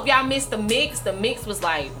 I don't know if y'all missed the mix. The mix was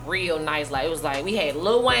like real nice. Like, it was like we had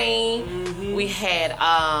Lil Wayne, we had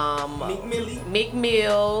Meek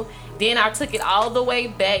Mill. Then I took it all the way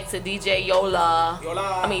back to DJ Yola.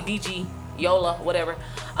 DG Yola, whatever.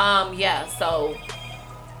 Yeah, so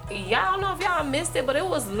y'all don't know if y'all missed it, but it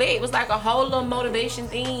was lit. It was like a whole little motivation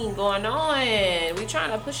thing going on. We trying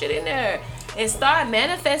to push it in there and start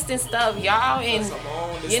manifesting stuff, y'all. And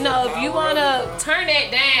you know, if you wanna turn that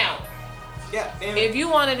down, if you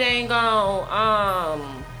wanna dang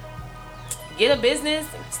on get a business,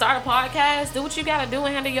 start a podcast, do what you gotta do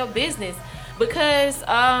and handle your business, because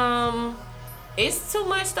it's too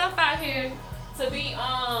much stuff out here to be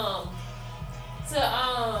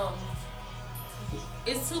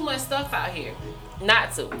it's too much stuff out here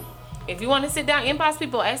not to. If you want to sit down, inbox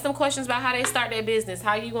people, ask them questions about how they start their business,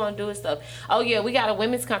 how you going to do it stuff. Oh, yeah, we got a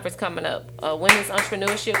women's conference coming up, a women's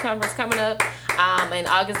entrepreneurship conference coming up in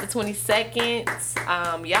August the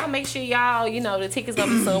 22nd. Y'all make sure y'all, you know, the tickets going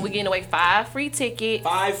to be soon. We're getting away 5 free tickets.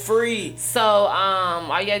 5 free. So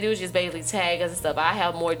all you got to do is just basically tag us and stuff. I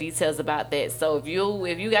have more details about that. So if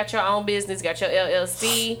you got your own business, got your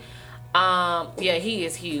LLC, yeah, he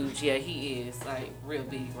is huge. Yeah, he is, like, real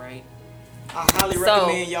big, right? I highly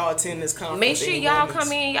recommend y'all attend this conference. Make sure y'all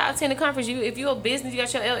come in, y'all attend the conference. If you're a business, you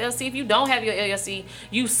got your LLC. If you don't have your LLC,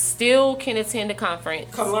 you still can attend the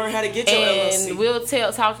conference. Come learn how to get your LLC. And we'll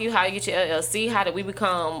talk to you how to get your LLC, how do we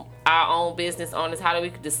become our own business owners, how do we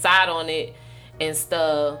decide on it and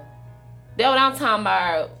stuff. That's what I'm talking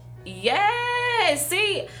about. Yeah,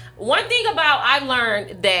 see, one thing about I've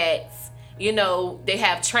learned that, you know, they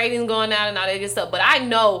have trading going on and all that good stuff. But I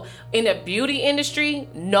know in the beauty industry,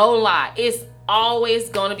 no lie, it's always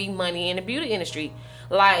going to be money in the beauty industry.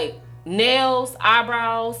 Like nails,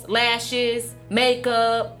 eyebrows, lashes,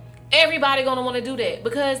 makeup. Everybody going to want to do that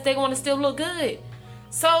because they want to still look good.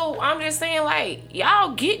 So I'm just saying, like,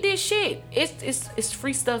 y'all get this shit. It's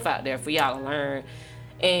free stuff out there for y'all to learn.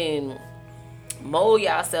 And mold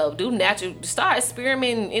yourself, do natural, start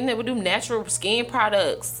experimenting in there. We do natural skin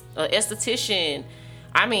products, esthetician.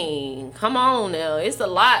 I mean, come on now, it's a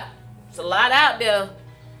lot out there.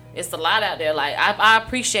 Like, I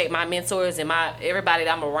appreciate my mentors and everybody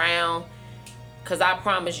that I'm around, because I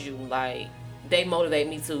promise you, like, they motivate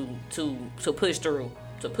me to push through,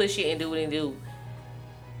 to push it and do what it do.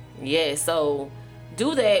 Yeah, so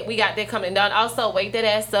do that. We got that coming down. Also, wake that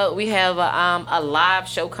ass up. We have a live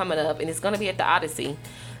show coming up, and it's gonna be at the Odyssey.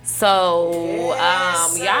 So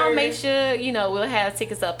y'all make sure, you know, we'll have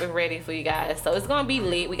tickets up and ready for you guys. So it's gonna be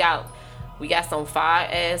lit. We got some fire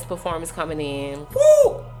ass performance coming in.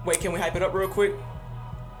 Woo! Wait, can we hype it up real quick?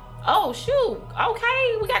 Oh shoot!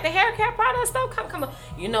 Okay, we got the hair care products though. Come on.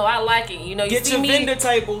 You know I like it. You know, you get see your me, vendor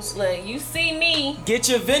tables. Look, you see me. Get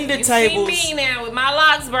your vendor tables. You see me now with my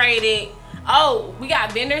locks braided. Oh, we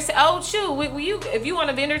got vendors. Oh shoot! If you want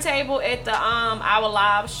a vendor table at the our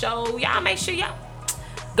live show, y'all make sure y'all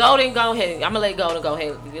Golden, go ahead. I'm gonna let Golden go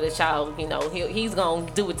ahead. Let y'all, you know, he's gonna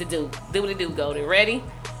do what to do. Do what to do, Golden. Ready?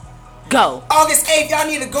 Go. August 8th, y'all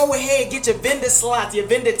need to go ahead, get your vendor slots, your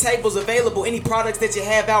vendor tables available. Any products that you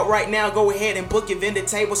have out right now, go ahead and book your vendor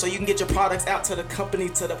table so you can get your products out to the company,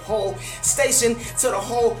 to the whole station, to the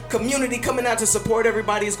whole community coming out to support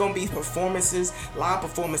everybody. It's going to be performances,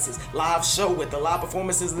 live show. With the live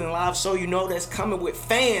performances and live show, you know that's coming with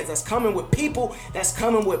fans, that's coming with people, that's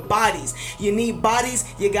coming with bodies. You need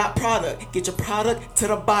bodies, you got product. Get your product to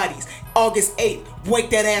the bodies. August 8th, wake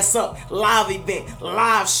that ass up. Live event,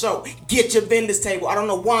 live show. Get your vendors table. I don't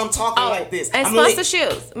know why I'm talking like this. And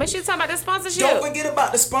sponsorships. Make sure you talk about the sponsorship. Don't forget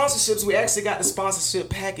about the sponsorships. We actually got the sponsorship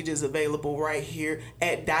packages available right here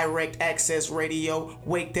at Direct Access Radio.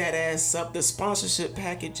 Wake that ass up. The sponsorship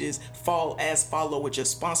packages fall as follow. With your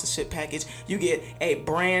sponsorship package, you get a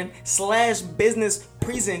brand/business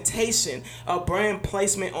presentation, a brand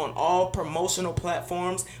placement on all promotional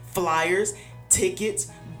platforms, flyers, tickets,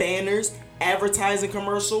 banners, advertising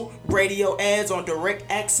commercial, radio ads on Direct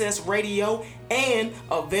Access Radio, and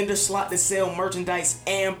a vendor slot to sell merchandise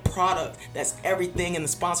and product. That's everything in the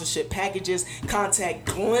sponsorship packages. Contact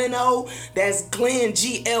Glynno. That's Glenn,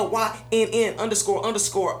 GLYNN__O.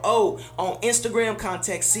 On Instagram,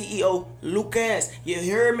 contact CEO Lucas. You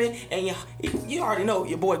hear me? And you already know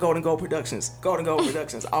your boy Golden Gold Productions. Golden Gold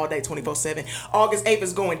Productions all day 24/7. August 8th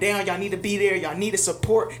is going down. Y'all need to be there. Y'all need to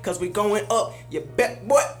support because we're going up. You bet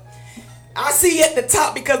what? I see you at the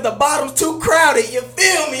top because the bottom's too crowded. You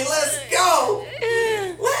feel me? Let's go.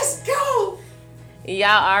 Let's go.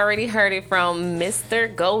 Y'all already heard it from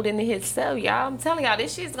Mr. Golden himself, y'all. I'm telling y'all,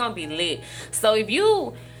 this shit's gonna be lit. So if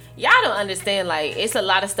y'all don't understand, like, it's a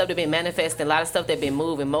lot of stuff that been manifesting, a lot of stuff that been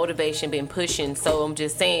moving, motivation been pushing. So I'm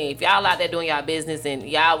just saying, if y'all out there doing y'all business and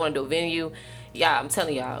y'all want to do a venue, y'all, I'm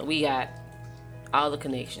telling y'all, we got all the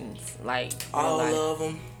connections. Like, all of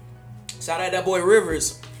them. Shout out that boy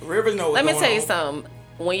Rivers. Rivers know what's going on. Let me tell you something.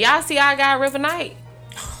 When y'all see our guy River Knight,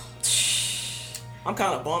 I'm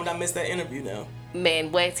kind of bummed I missed that interview now.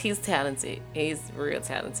 Man, Wes, he's talented. He's real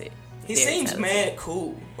talented. He seems mad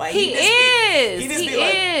cool. Like he is. He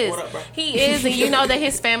like, what up, bro? He is, and you know that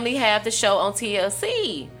his family have the show on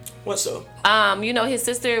TLC. What show? You know his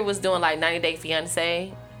sister was doing like 90 Day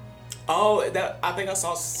Fiance. Oh, that I think I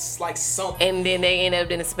saw like something. And then they ended up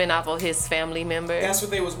doing a spinoff of his family member. That's what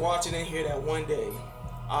they was watching in here that one day.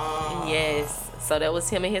 Yes. So that was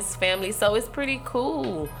him and his family. So it's pretty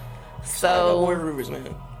cool. So shout out Boy Rivers,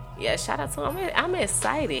 man. Yeah, shout out to him. I'm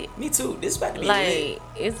excited. Me too. This is about to be like lit.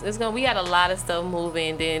 It's gonna. We got a lot of stuff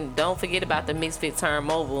moving. Then don't forget about the Misfit Turn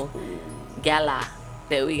Mobile Gala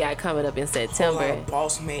that we got coming up in September.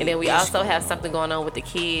 Boss man. And then we also have something going on with the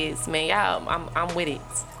kids. Man, y'all, I'm with it.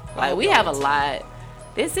 Like we have a lot.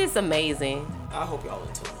 This is amazing. I hope y'all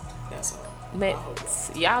into it. That's all. Man,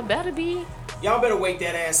 y'all better be. Y'all better wake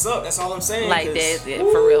that ass up. That's all I'm saying. Like that,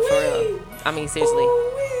 for real, for real. I mean, seriously.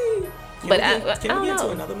 Can we get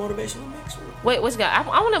into another motivational mix? Wait, what you got?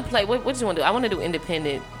 I want to play. What you want to do? I want to do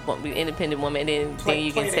independent woman, and then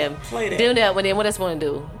you can tell. Do that. But then what else want to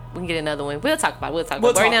do? We can get another one. We'll talk about it.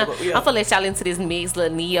 But right now, I'm gonna let y'all into this mix,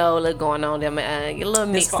 little neo, little going on there, man. A little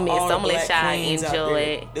mix. So I'm gonna let y'all enjoy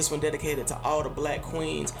it. This one dedicated to all the black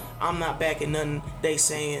queens. I'm not backing nothing they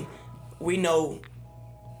saying. We know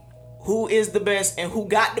who is the best and who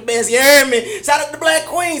got the best. You heard me? Shout out to black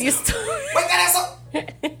queens. Wake that ass up.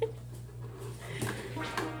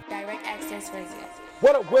 Direct Access Radio.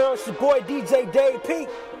 What up, world? It's your boy DJ Dave P.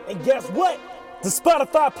 And guess what? The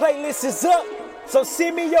Spotify playlist is up. So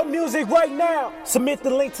send me your music right now. Submit the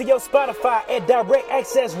link to your Spotify at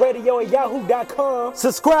directaccessradio@yahoo.com.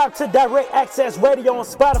 Subscribe to Direct Access Radio on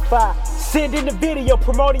Spotify. Send in the video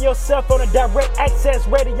promoting yourself on a Direct Access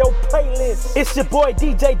Radio playlist. It's your boy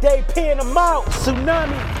DJ Dave P and I'm out.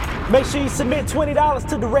 Tsunami. Make sure you submit $20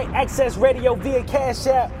 to Direct Access Radio via Cash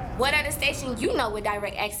App. What other station you know with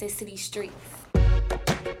direct access to these streets?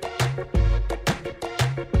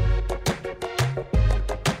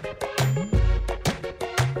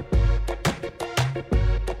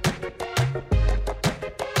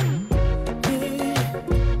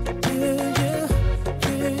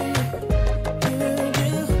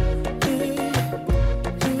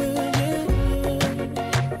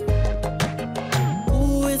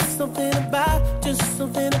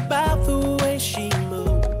 Something about the way she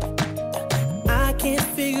moves. I can't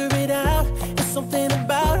figure it out. It's something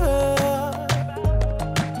about her.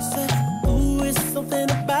 Said, ooh, it's something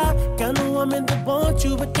about kind of woman that wants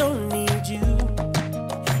you but don't need you.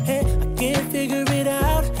 Hey, I can't figure it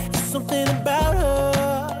out. It's something about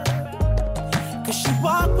her. 'Cause she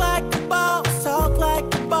walk like a boss, talk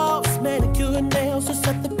like a boss, manicure and nails, just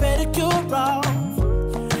set the pedicure off.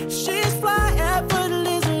 She's fly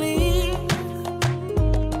effortlessly.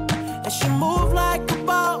 She move like a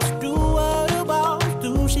boss, do what a boss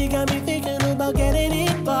do. She got me thinking about getting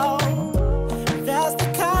involved. That's the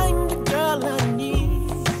kind of girl I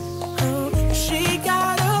need. She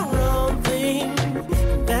got her own thing.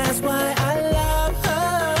 That's why I love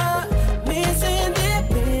her. Miss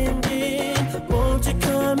Independent, won't you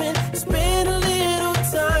come and spend a little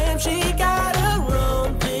time? She got her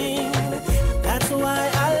own thing. That's why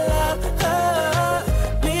I love her.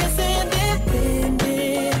 Miss Independent.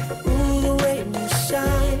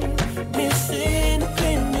 Shine, Miss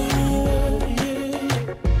Independent.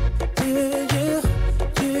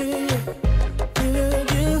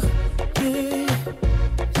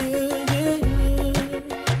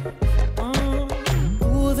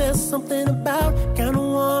 Ooh, there's something about kind of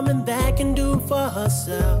woman that can do for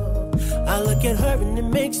herself. I look at her and it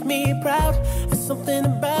makes me proud. There's something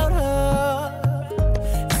about her.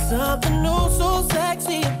 Something oh so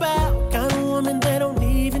sexy about kind of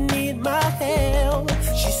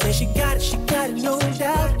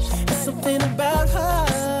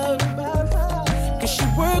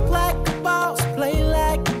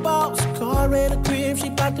car and a crib, she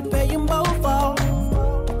bout to pay them both off.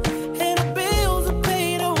 And the bills are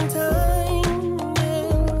paid on time,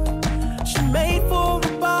 yeah. She made for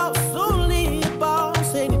the boss, only a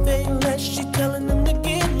boss. Anything less, she telling them to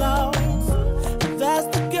get lost. That's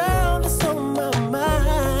the girl that's on my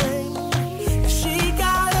mind. She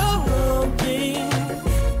got her own thing,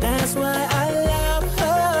 that's why I love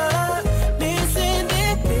her. Miss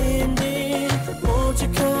Independent, won't you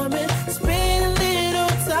come and spend a little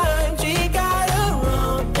time? She got her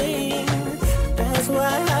own thing, that's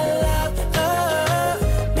why I love her.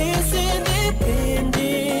 Miss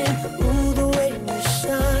Independent, ooh, the way you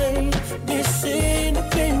shine. Miss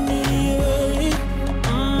Independent,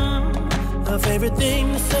 her favorite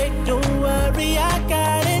thing to say, don't worry, I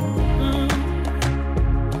got it.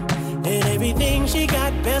 And everything she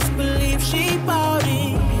got, best believe she bought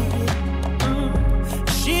it.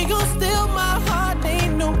 She gon' steal my heart,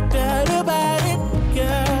 ain't no doubt about it,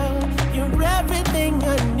 girl. You're everything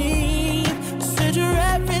I need. Said you're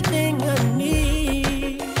everything I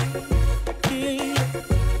need. Yeah, yeah,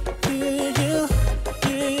 yeah, yeah,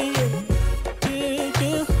 yeah, yeah,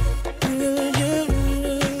 yeah, yeah.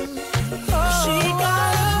 She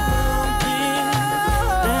got her own thing,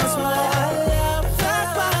 that's why I love her.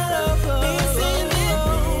 That's why I love her. Miss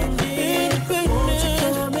Independent, won't you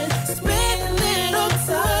come and spend a little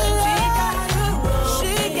time?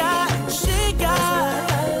 She got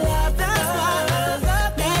love. That's why I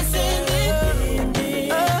love Miss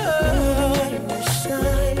Independent. Oh,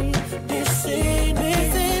 shine, Miss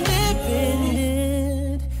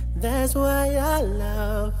Independent. That's why I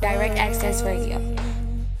love her. Direct Access Radio.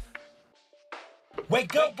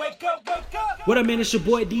 Wake up, wake up, wake up. What up, man? It's your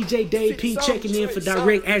boy DJ Dave P checking in for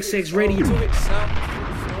Direct Access Radio.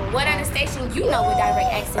 What other station you know with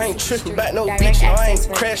Direct Access? I ain't to the tripping street? about no Direct bitch, no, I Access ain't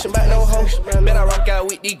Radio. crashing about no hoe. Bet I rock out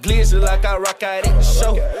with these glizzy like I rock out at the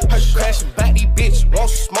show. Heard you crashing back these bitch, want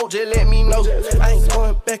some smoke, just let me know. I ain't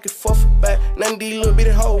going back and forth about none of these little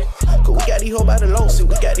bitty hoes. Cause we got these hoes by the low, see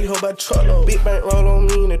we got these hoes by the truckload. Big bank roll on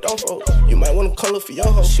me and it don't fold. You might wanna color for your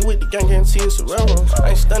hoe. She with the gang, guarantee it's a railroad. I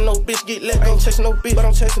ain't stunning no bitch, get lit. I ain't chasing no bitch, but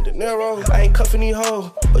I'm chasing the narrow. I ain't cuffing these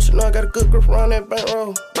hoes, but you know I got a good grip around that bank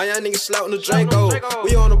roll. My young niggas slouting the Draco.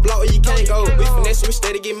 We on the block where you can't go. We finesse, we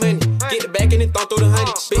steady get money. Get the back and then throw through the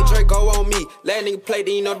hundreds. Big Draco on me. Last nigga play,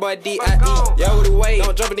 then you know the boy D.I.E. Y'all with the way,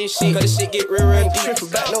 don't drop it in shit, cause the shit get real I ain't deep. tripping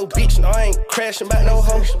about no bitch, no, I ain't crashing about no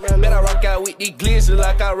hoe. Bet I rock out with these glizzy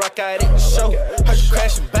like I rock out at the show. Heard you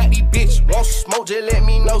crashing back these bitch, want some smoke, just let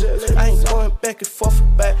me know. I ain't going back and forth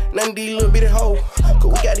about none of these little bitty hoes. Cause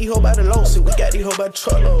we got these hoes by the low, see we got these hoes by the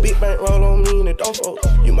truckload. Big bank roll on me and it don't fold.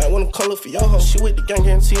 You might wanna color for your hoe. She with the gang,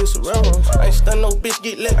 guarantee it's a railroad. I ain't stunning no bitch,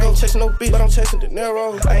 get lit. I ain't chasing no bitch, but I'm chasing the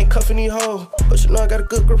narrow. I ain't cuffing these hoes, but you know I got a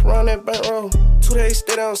good grip around that bank roll. 2 days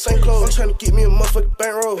stay down St. Cloud. I'm tryna get me a motherfucking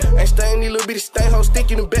bankroll. Ain't staying these little bitty stain hoes. Stick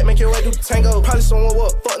you in the back, make your way do the tango. Probably someone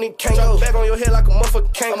what fuck nigga can't go. Back on your head like a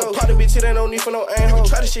motherfucking kango. I'm a party bitch, it ain't no need for no aim hoe.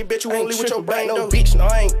 Try this shit, bitch, you won't leave with your brain. No bitch, no,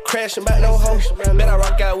 I ain't crashing back no hoe. Bet I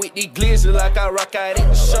rock out with these glizzy like I rock out at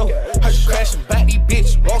the show. Heard you crashing back these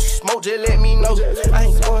bitch, want some smoke, just let me know. I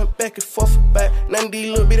ain't going back and forth about none of these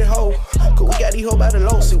little bitty hoes. Cause we got these hoes by the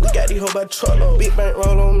low, see we got these hoes by the truckload. Big bank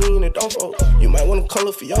roll on me and it don't fold. You might wanna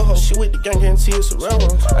color for your hoe. She with the gang, guarantee it's a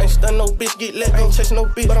railroad. I ain't stunning no bitch, get lit. I ain't chasing no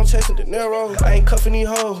bitch, but I'm chasing the narrow. I ain't cuffing these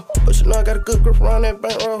hoes, but you know I got a good grip around that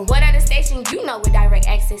bank roll. What other station you know with Direct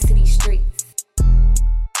Access to these streets?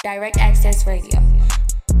 Direct Access Radio.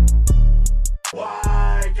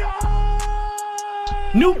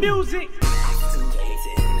 New music.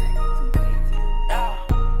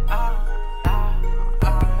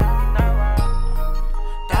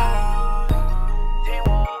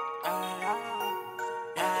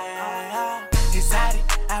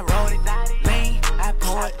 I wrote it, lean, I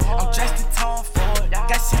pour it. I'm dressed in Tom Ford.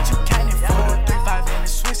 Got shit you can't afford. 3-5 in the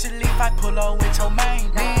Swiss leaf, I pull up with your main.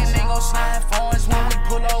 Me and niggas slime phones when we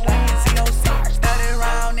pull up wins. COC, study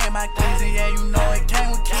around in my glizzy, yeah, you know it came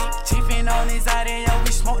with kick. Chiefin' on his idea,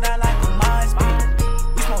 we smoked out like a Mars beat.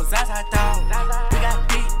 We smoke Zaza dog. We got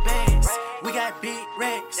big bags, we got big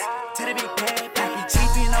racks. To the big bag, baby,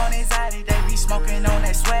 chiefin' on his idea, they be smoking on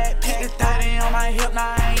that swag. Pick the 30 on my hip,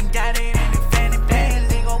 now I ain't got it in the fanny bag.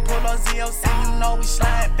 Pull up ZOC, you know we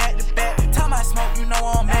slide back to back. Time I smoke, you know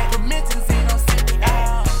I'm at. Permitting Zeno City,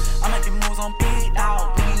 I'm making moves on big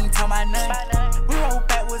dog. Nigga ain't tell my name. We roll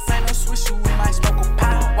backwards, ain't no switch, you we might smoke a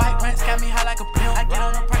pound. White rents got me high like a pill. I get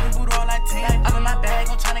on the break and boot all like 10. I'm in my bag,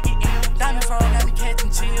 I'm tryna get ill. Diamond frog got me catching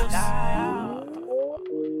chills.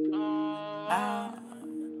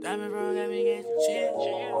 Diamond frog got me catching chills.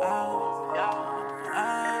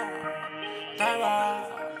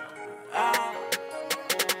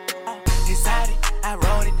 I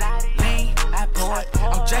wrote it, lean,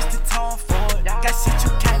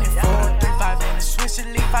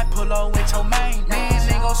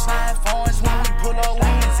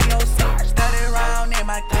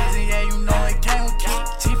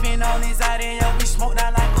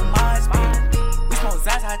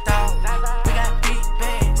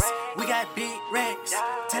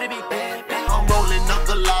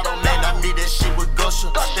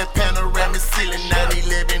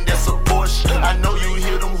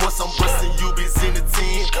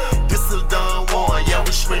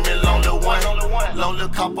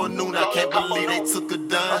 they took a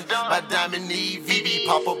done. My diamond need VV,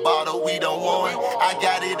 pop a bottle, we don't want. I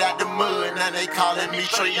got it out the mud, now they calling me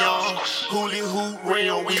Trey Young. Hoolie hoop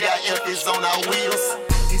rim, we got F's on our wheels.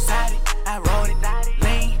 Exotic, I wrote it,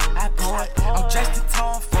 lean, I pour it. I'm dressed to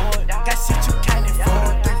tone for it. Got shit you can't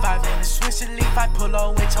afford. 35 in the Swiss leaf, I pull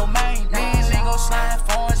up with your main man. Lingo slime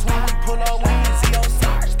phones when we pull up wins.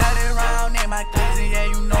 Started around in my glizzy, yeah,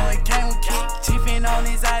 you know it came with kick. Chiefin' on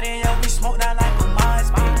his idea, yeah, we smoked out like a Mars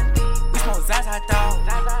beat. We smoke Zaza dog.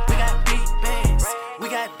 We got big bags, we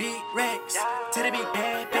got big racks. To the big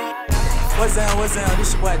bad bag. What's down?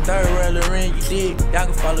 This your boy Third World Loren, you dig? Y'all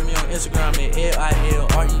can follow me on Instagram at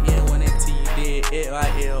LILREN1NT, you dig?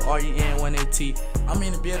 LILREN1NT. I'm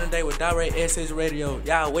in the building today with Direct Access Radio.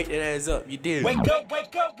 Y'all wake that ass up, you dig? Wake up.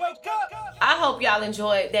 I hope y'all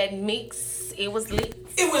enjoyed that mix. It was lit.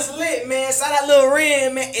 It was lit, man. Shout out Lil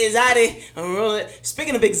Ren, man. Exotic.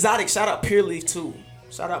 Speaking of exotic, shout out Pure Leaf, too.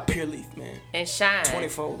 Shout out Pure Leaf, man. And Shine.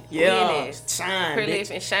 24. Yeah. Shine, Pure bitch.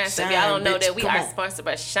 Leaf and Shine. So if Shine, y'all don't know bitch. that, we Come are on. sponsored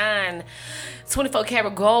by Shine 24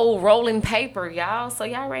 karat gold rolling paper, y'all. So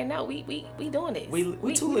y'all right now, we doing this.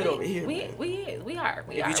 We too lit over here. We are.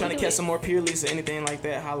 If you trying to catch some more Pure Leaves or anything like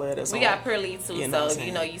that, holla at us. We got Pure Leaf too, You know what I'm so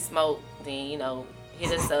saying? you smoke, then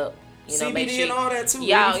hit us up. CBD Make sure and all that, too.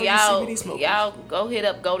 Y'all CBD smokers. go hit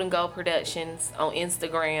up Golden Gold Productions on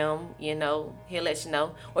Instagram. He'll let you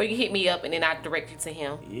know, or you can hit me up and then I direct you to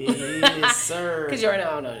him. Yes, sir. Cause you already know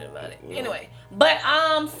I don't know about it. Yeah. Anyway, but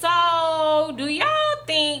so do y'all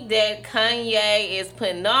think that Kanye is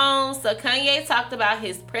putting on? So Kanye talked about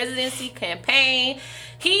his presidency campaign.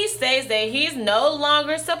 He says that he's no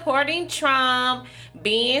longer supporting Trump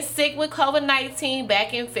being sick with COVID-19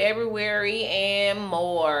 back in February and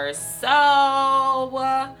more. So,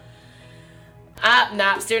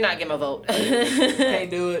 still not getting my vote.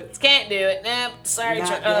 Can't do it. Can't do it. Nope. Sorry,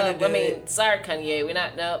 Not gonna do it. sorry, Kanye. We're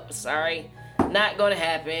not. Nope. Sorry. Not gonna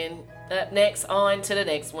happen. Up next, on to the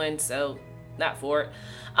next one. So, not for it.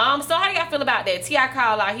 So how do y'all feel about that? T.I.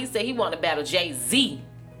 called out. He said he wanted to battle Jay-Z.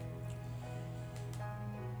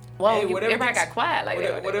 Well, Hey, everybody got quiet like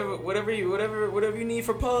that. whatever you need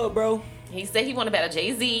for pub, bro. He said he want to battle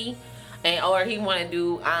Jay-Z, or he want to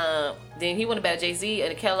do then he want to battle Jay-Z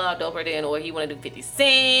and Kellogg Doper then, or he want to do 50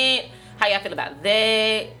 Cent. How y'all feel about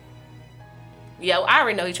that? Yeah, I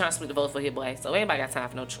already know he trying to split the vote for his boy, so anybody got time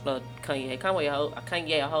for no Kanye?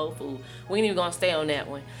 Kanye a whole fool. We ain't even gonna stay on that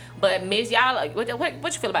one. But Miss, y'all like what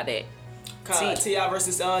you feel about that? T.I.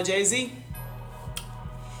 versus Jay-Z.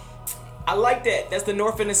 I like that. That's the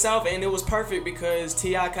North and the South, and it was perfect because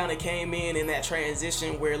T.I. kind of came in that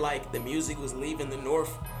transition where like the music was leaving the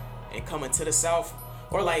North and coming to the South,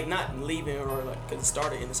 or like not leaving, or like because it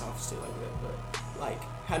started in the South still like that, but like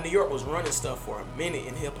how New York was running stuff for a minute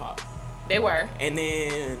in hip hop. They were. And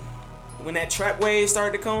then when that trap wave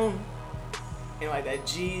started to come, and like that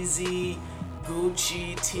Jeezy,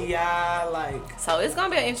 Gucci, T.I., like. So it's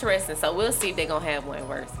gonna be interesting. So we'll see if they're gonna have one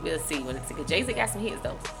worse. We'll see when it's good. Jay-Z got some hits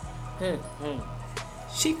though.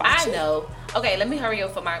 I know. Okay, let me hurry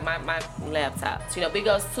up for my laptop. Big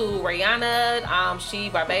ups to Rihanna. She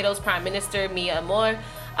Barbados Prime Minister Mia Amour.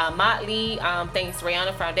 Motley, thanks to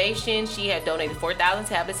Rihanna Foundation. She had donated 4,000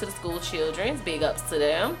 tablets to the school children. Big ups to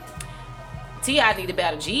them. T.I. need to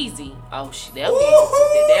battle Jeezy. Oh, that'll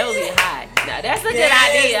be hot. Now that's a good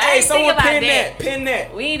idea. I ain't think about that. Pin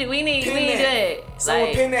that. We need that.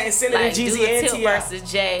 Someone pin that and send it to Jeezy and T.I.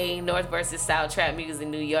 versus Jay, North versus South, trap music,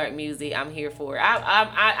 New York music. I'm here for it.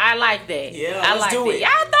 I like that. Yeah, I let's like do it. Y'all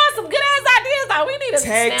thought some good ass ideas. Like we need to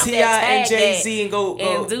tag T.I. and Jay-Z and go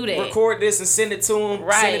do that. Record this and send it to them.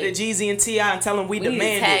 Right. Send it to Jeezy and T.I. and tell them we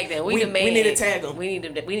demand it. We need to tag them. We need to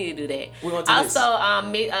do that. We're gonna do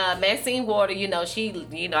also, this. Maxine Waters.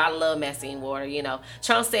 I love Maxine Waters.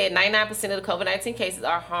 Trump said 99% of the COVID-19 cases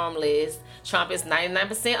are harmless. Trump is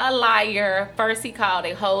 99% a liar. First he called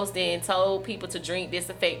a host, then told people to drink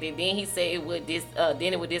disinfectant. Then he said it would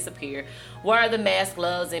disappear. Where are the mask,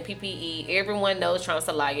 gloves, and PPE? Everyone knows Trump's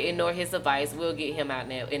a liar. Ignore his advice. We'll get him out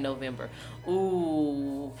now in November.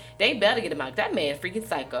 Ooh, they better get him out. That man freaking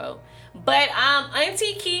psycho. But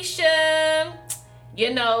Auntie Keisha,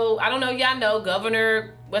 I don't know if y'all know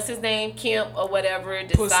Governor, what's his name, Kemp or whatever,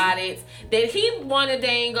 decided that he wanted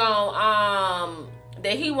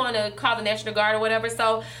that he want to call the National Guard or whatever.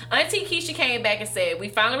 So Auntie Keisha came back and said, we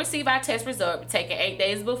finally received our test result taken 8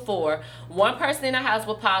 days before. One person in the house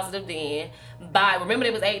was positive then. Remember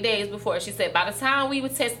it was 8 days before. She said by the time we were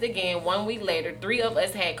tested again 1 week later, 3 of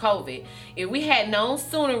us had COVID. If we had known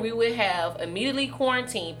sooner, we would have immediately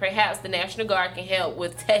quarantined. Perhaps the National Guard can help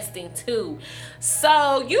with testing too.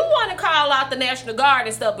 So you want to call out the National Guard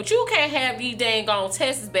and stuff, but you can't have these dang on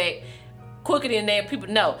tests back quicker than that people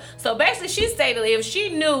know. So basically, she stated if she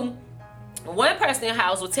knew one person in the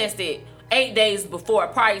house was tested 8 days before,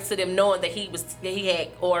 prior to them knowing that he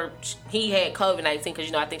had COVID-19,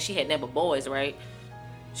 because I think she had number boys, right?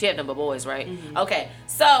 She had number boys, right? Mm-hmm. Okay,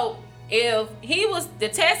 so if the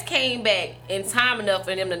test came back in time enough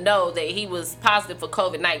for them to know that he was positive for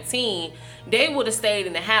COVID-19, they would have stayed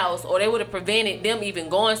in the house, or they would have prevented them even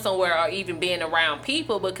going somewhere or even being around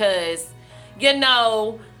people, because,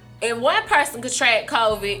 if one person contract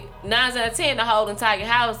COVID, 9 out of 10, the whole entire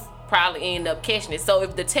house probably end up catching it. So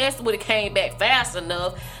if the test would have came back fast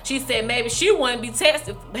enough, she said maybe she wouldn't be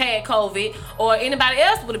tested, had COVID, or anybody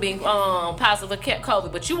else would have been positive for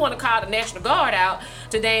COVID. But you want to call the National Guard out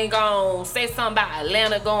to dang gonna say something about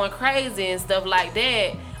Atlanta going crazy and stuff like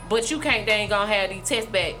that, but you can't dang gonna have these tests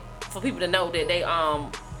back for people to know that they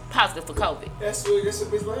positive for COVID. That's what Ms.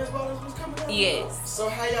 Lansbottom was coming out. Yes. So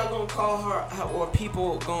how y'all gonna call her, or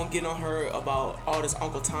people gonna get on her about all this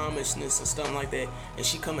Uncle Thomasness and stuff like that, and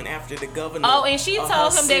she coming after the governor? Oh, and she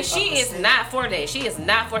told him that she is not for that. She is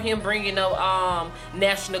not for him bringing no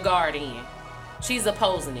National Guard in. She's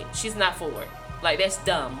opposing it. She's not for it. Like, that's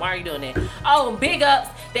dumb. Why are you doing that? Oh, big ups.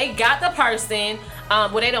 They got the person.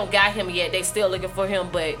 Well, they don't got him yet. They still looking for him,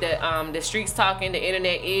 but the streets talking. The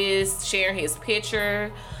internet is sharing his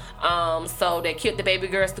picture. So they killed the baby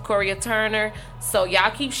girl, Storia Turner. So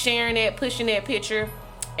y'all keep sharing that, pushing that picture,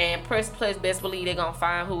 and best believe they're gonna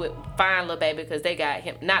find Lil Baby, because they got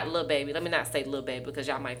him. Not Lil Baby. Let me not say Lil Baby, because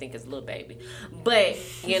y'all might think it's Lil Baby, but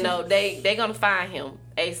they gonna find him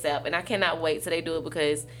ASAP, and I cannot wait till they do it,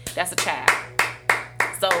 because that's a child.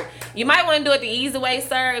 So you might want to do it the easy way,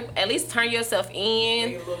 sir. At least turn yourself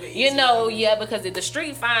in. Because if the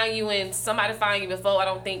street find you and somebody find you before, I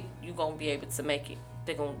don't think you're gonna be able to make it.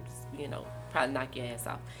 They're gonna, probably knock your ass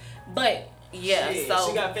off. But yeah, so if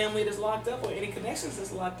she got family that's locked up or any connections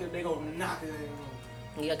that's locked up, they gonna knock it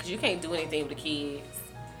in. Yeah, because you can't do anything with the kids.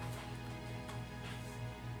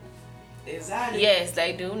 Exactly. Yes,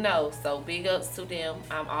 they do know. So big ups to them.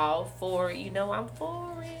 I'm all for it. I'm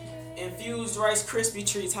for it. Infused Rice Krispie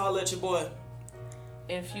treats. Holla at your boy.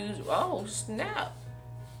 Infused. Oh snap.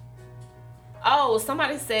 Oh,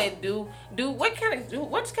 somebody said, what kind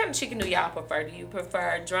of chicken do y'all prefer? Do you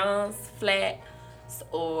prefer drums, flats,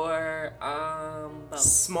 or both?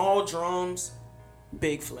 Small drums,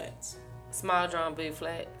 big flats. Small drum, big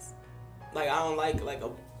flats. Like, I don't like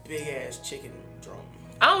a big ass chicken drum.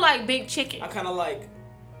 I don't like big chicken. I kind of like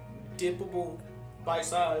dippable bite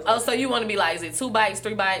size. Oh, so you want to be like, is it 2 bites,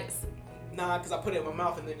 3 bites? Nah, because I put it in my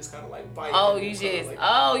mouth and then just kind of like bite. Oh, you just,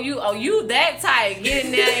 you that tight. Get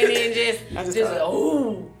in there and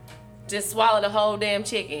then just swallow the whole damn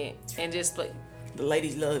chicken and just put. The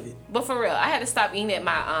ladies love it. But for real, I had to stop eating at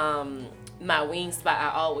my wing spot.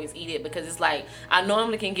 I always eat it because it's like I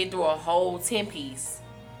normally can get through a whole 10-piece,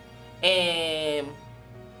 and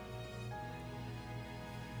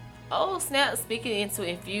oh snap! Speaking into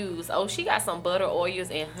Infused, she got some butter, oils,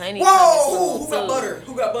 and honey. Whoa! Who got butter?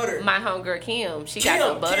 Who got butter? My homegirl Kim. She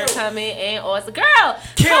got the butter coming, and oils. Girl,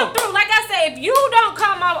 come through. Like I said, if you don't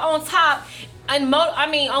come up on top,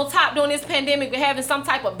 on top during this pandemic, having some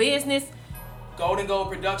type of business. Golden Gold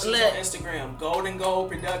Productions on Instagram. Golden Gold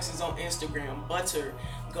Productions on Instagram. Butter.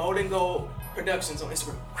 Golden Gold Productions on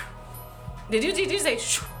Instagram. Did you say?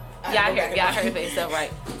 Y'all heard it stuff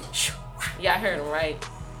right. Y'all heard him right.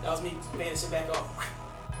 That was me paying shit back off.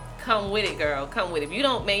 Come with it, girl. Come with it. If you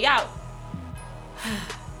don't, man, y'all.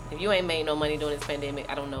 If you ain't made no money during this pandemic,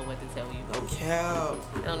 I don't know what to tell you. No cap.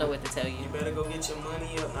 I don't know what to tell you. You better go get your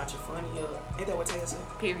money up, not your funny up. Ain't that what Taya said?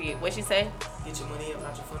 Period. What she say? Get your money up,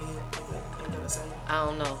 not your funny up. Ain't that what saying? I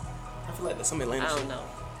don't know. I feel like that's some Atlanta shit. I don't know.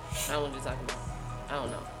 I don't know what you're talking about. I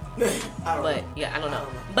don't know. I don't know. Yeah, I don't know.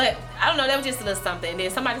 But I don't know. That was just a little something. And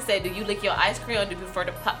then somebody said, "Do you lick your ice cream or do you prefer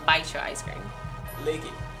to bite your ice cream?" Lick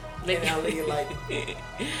it. And I lick it like.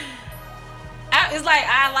 It's like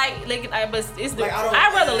I like licking, but it's like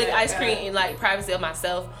I'd rather lick ice cream in like privacy of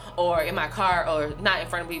myself or in my car or not in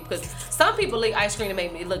front of people, because some people lick ice cream to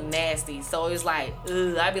make me look nasty. So it's like,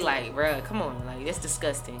 I'd be like, bruh, come on, like that's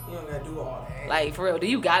disgusting. You don't gotta do all that. Like for real, do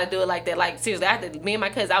you gotta do it like that? Like seriously, me and my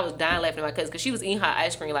cousin, I was dying laughing at my cousin because she was eating her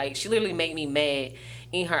ice cream. Like she literally made me mad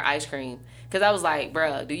eating her ice cream because I was like,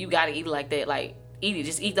 bruh, do you gotta eat it like that? Like eat it,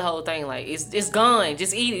 just eat the whole thing. Like it's gone,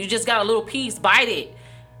 just eat it. You just got a little piece, bite it.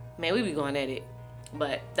 Man, we be going at it.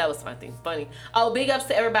 But that was funny. Oh, big ups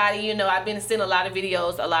to everybody. I've been seeing a lot of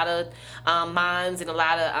videos, a lot of moms and a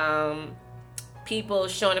lot of people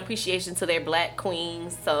showing appreciation to their black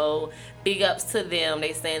queens. So big ups to them.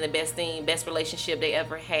 They saying the best relationship they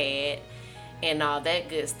ever had and all that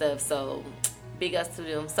good stuff. So Big ups to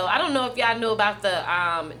them. So I don't know if y'all knew about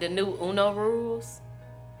the new Uno rules,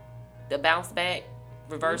 the bounce back,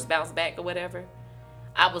 reverse bounce back or whatever.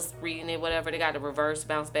 I was reading it, whatever. They got the reverse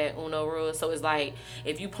bounce back Uno rules. So it's like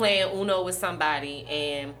if you playing Uno with somebody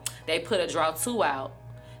and they put a draw 2 out.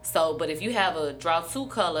 So, but if you have a draw 2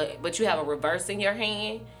 color, but you have a reverse in your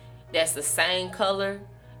hand, that's the same color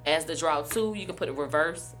as the draw 2, you can put a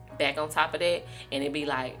reverse back on top of that, and it'd be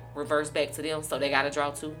like reverse back to them. So they got a draw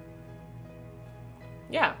 2.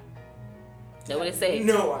 Yeah. That's what it says.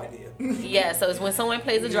 No idea. Yeah, so it's when someone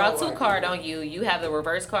plays a draw 2 card on you, you have the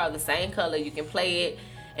reverse card of the same color. You can play it,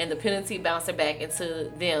 and the penalty bouncer back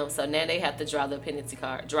into them. So now they have to draw the penalty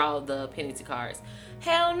cards.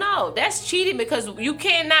 Hell no, that's cheating because you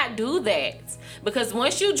cannot do that. Because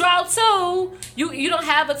once you draw 2, you don't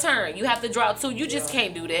have a turn. You have to draw 2. You just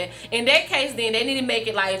can't do that. In that case, then they need to make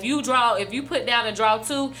it like if you put down a draw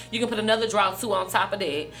 2, you can put another draw 2 on top of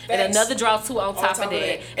that, and another draw 2 on top of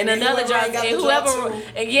that, and another draw, and whoever,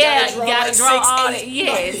 gotta draw all that.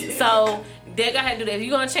 Yes, so they're gonna have to do that. If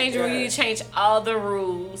you're gonna change the rule, you need to change all the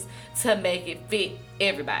rules to make it fit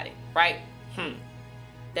everybody, right?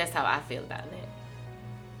 That's how I feel about that.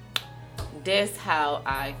 That's how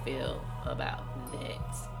I feel about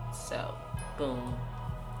that. So, boom.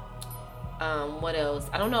 What else?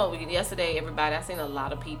 I don't know. Yesterday, everybody, I seen a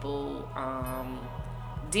lot of people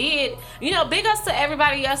big ups to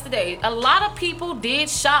everybody yesterday. A lot of people did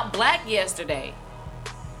shop black yesterday.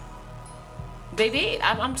 They did.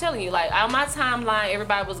 I'm telling you, like on my timeline,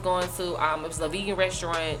 everybody was going to it was a vegan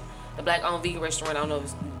restaurant, the black-owned vegan restaurant. I don't know if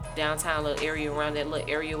it's downtown little area, around that little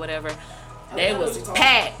area, whatever. They was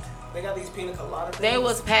packed. They got these pina colada things. They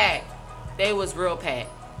was packed. They was real packed.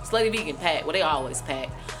 Slutty Vegan packed. Well, they always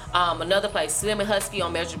packed. Another place, Slim and Husky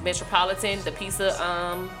on Metropolitan, the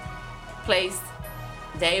pizza place.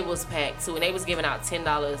 They was packed too, and they was giving out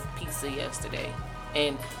 $10 pizza yesterday.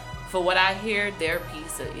 And for what I hear, their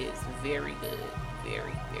pizza is very good,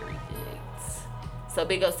 very, very good. So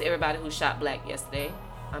big ups to everybody who shopped black yesterday.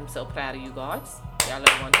 I'm so proud of you guys. Y'all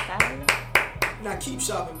are wonderful. Now keep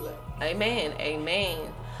shopping black. Amen.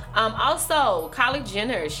 Amen. Also, Kylie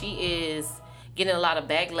Jenner, she is getting a lot of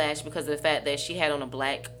backlash because of the fact that she had on a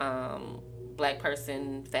black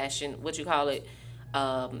person fashion,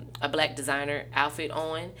 a black designer outfit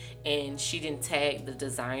on, and she didn't tag the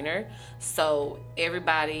designer. So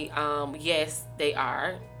everybody, yes, they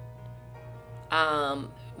are.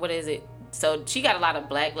 What is it? So she got a lot of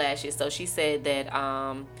backlashes. So she said that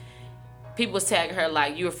people was tagging her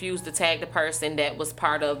like you refused to tag the person that was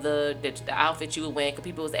part of the outfit you were wearing, because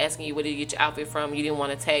people was asking you where did you get your outfit from. You didn't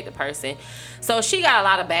want to tag the person. So she got a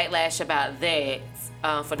lot of backlash about that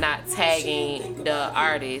for not tagging the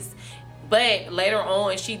artist. But later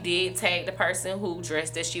on, she did tag the person who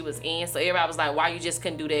dressed that she was in. So everybody was like, why you just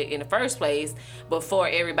couldn't do that in the first place before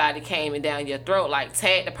everybody came and down your throat? Like,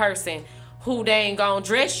 tag the person who they ain't gonna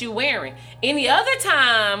dress you wearing. Any other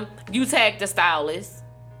time, you tag the stylist.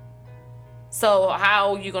 So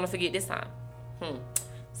how are you gonna forget this time?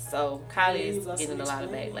 So Kylie is getting a lot of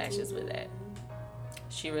backlashes with that.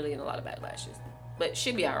 She really getting a lot of backlashes. But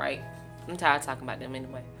she'll be alright. I'm tired of talking about them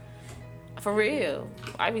anyway. For real.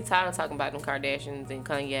 I be tired of talking about them Kardashians and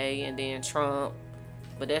Kanye and then Trump.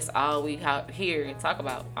 But that's all we hear and talk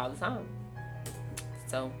about all the time.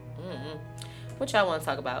 So, what y'all want to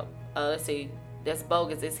talk about? Let's see. That's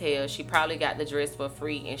bogus as hell. She probably got the dress for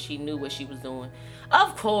free and she knew what she was doing.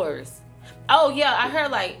 Of course. Oh, yeah. I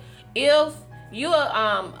heard, like, if you're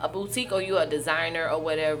a boutique or you're a designer or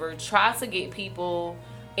whatever, try to get people,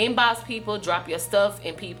 inbox people, drop your stuff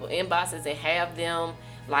in people inboxes and have them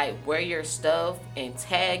like wear your stuff and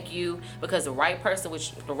tag you, because the right person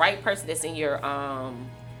that's in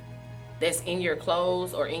your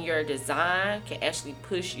clothes or in your design can actually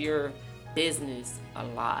push your business a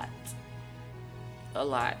lot.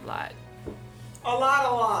 Oh, I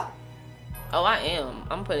am.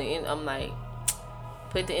 I'm like,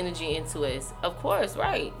 put the energy into it. Of course,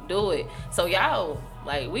 right. Do it. So y'all,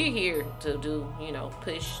 like, we're here to do,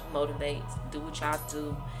 push, motivate, do what y'all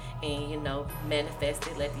do. And, manifest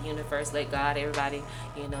it, let the universe, let God, everybody,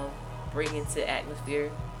 bring into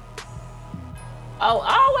atmosphere. Oh,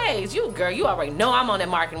 always. You, girl, you already know I'm on that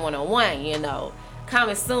marketing 101,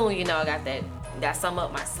 Coming soon, I got some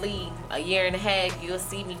up my sleeve. A year and a half, you'll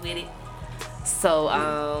see me with it. So,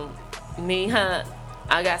 I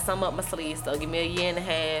got some up my sleeve, so give me a year and a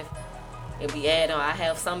half. It'll be added on. I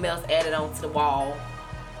have something else added on to the wall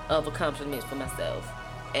of accomplishments for myself.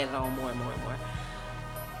 Added on more and more and more.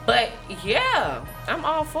 But yeah, I'm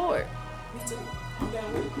all for it. Me too. I'm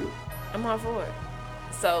down with it. I'm all for it.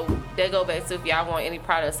 So they go back to if y'all want any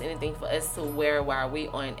products, anything for us to wear while we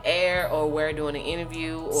on air or we're doing an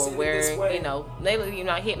interview or where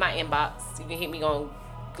hit my inbox. You can hit me on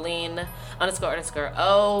Glenn__O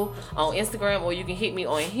on Instagram, or you can hit me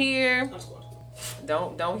on here.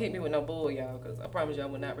 Don't hit me with no bull, y'all, because I promise y'all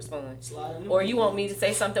will not respond. Or you want me to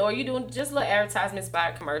say something, or you doing just a little advertisement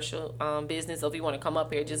inspired commercial business. So if you want to come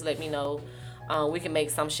up here, just let me know. We can make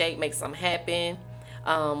some shape, make some happen.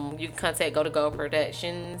 You can contact Go to Go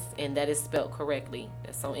Productions, and that is spelled correctly.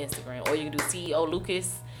 That's on Instagram. Or you can do CEO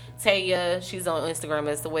Lucas Taya. She's on Instagram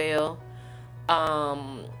as well.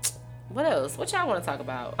 What else? What y'all want to talk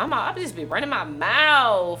about? I'll just be running my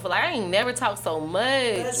mouth. Like, I ain't never talked so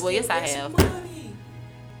much. Well, yes, I have.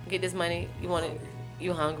 Get this money. You want it?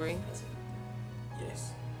 You hungry?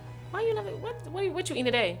 Yes. Why you never? What you eating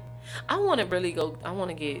today? I want to really go. I want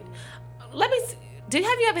to get. Let me see.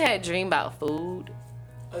 Have you ever had a dream about food?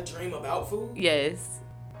 A dream about food? Yes.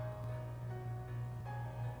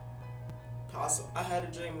 Possible. I had a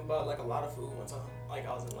dream about like a lot of food one time. Like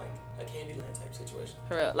I was in like a Candyland type situation.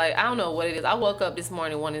 For real. Like, I don't know what it is. I woke up this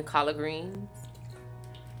morning wanting collard greens.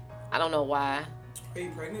 I don't know why. Are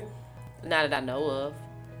you pregnant? Not that I know of.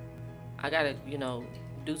 I gotta,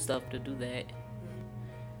 do stuff to do that.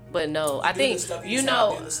 But no, I think,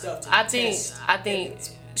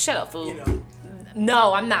 shut up, fool.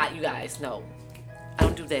 No, I'm not, you guys. No, I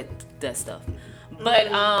don't do that stuff.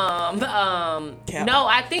 But no,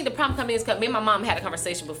 I think the problem coming is me and my mom had a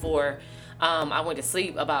conversation before I went to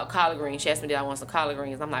sleep about collard greens. She asked me, did I want some collard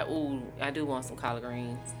greens? I'm like, ooh, I do want some collard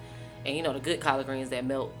greens. And the good collard greens that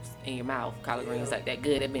melt in your mouth, collard greens like that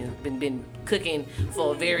good, have been cooking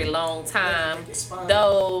for a very long time.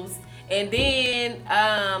 Those. And then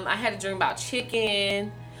I had a dream about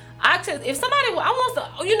chicken. If somebody, I want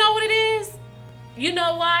some, you know what it is? You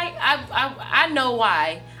know why? I know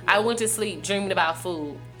why I went to sleep dreaming about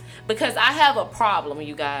food. Because I have a problem,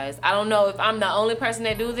 you guys. I don't know if I'm the only person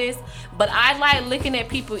that do this, but I like looking at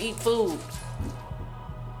people eat food.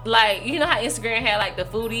 Like, you know how Instagram had like the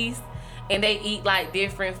foodies and they eat like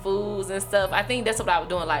different foods and stuff? I think that's what I was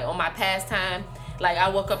doing, like on my pastime. Like, I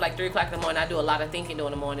woke up like 3 o'clock in the morning. I do a lot of thinking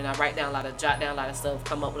during the morning. I jot down a lot of stuff,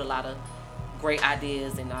 come up with a lot of great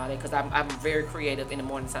ideas and all that, because I'm very creative in the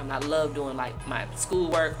morning time. And I love doing like my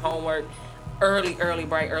schoolwork, homework,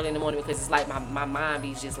 bright early in the morning, because it's like my mind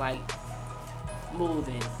be just like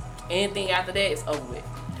moving. Anything after that is over with.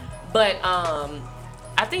 But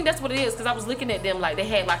I think that's what it is, because I was looking at them like they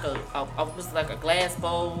had like a glass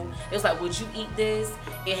bowl. It was like, would you eat this?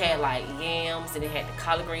 It had like yams, and it had the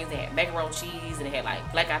collard greens, it had macaroni cheese, and it had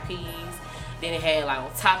like black eyed peas. Then it had like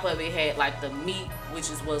on top of it had like the meat,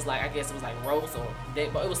 which was like, I guess it was like roast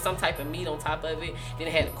but it was some type of meat on top of it. Then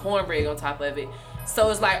it had the cornbread on top of it.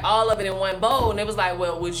 So it's like all of it in one bowl, and it was like,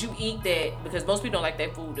 well, would you eat that? Because most people don't like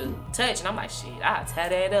that food to touch, and I'm like, shit, I'll tie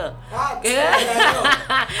that up.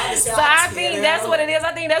 So I think that's what it is.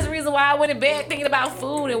 I think that's the reason why I went to bed thinking about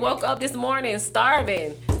food and woke up this morning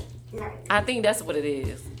starving. I think that's what it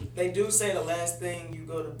is. They do say the last thing that you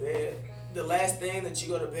go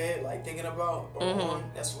to bed like thinking about or on,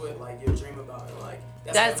 that's what like you dream about, and like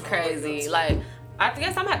that's crazy. Like, I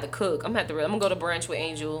guess I'm gonna have to cook. I'm gonna go to brunch with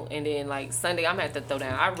Angel, and then like Sunday I'm gonna have to throw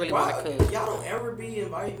down. I really want to cook. Y'all don't ever be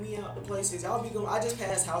inviting me out to places. Y'all be going. I just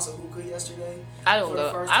passed House of Hookah yesterday. I don't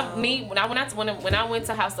go. When I went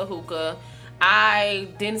to House of Hookah, I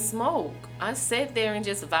didn't smoke. I sat there and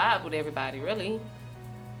just vibe with everybody. Really.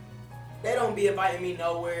 They don't be inviting me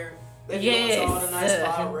nowhere. They go to all the nice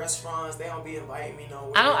bar restaurants. They don't be inviting me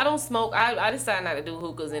nowhere. I don't smoke. I decided not to do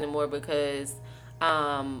hookahs anymore because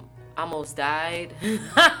almost died.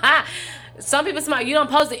 Some people smoke. You don't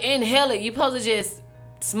supposed to inhale it. You supposed to just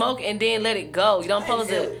smoke and then let it go. You don't supposed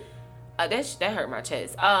to. That hurt my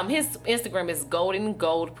chest. His Instagram is Golden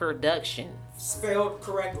Gold Productions. Spelled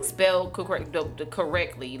correctly.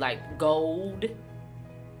 Correctly, like gold.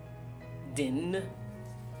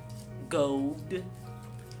 Gold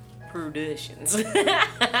Productions.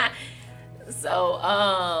 So,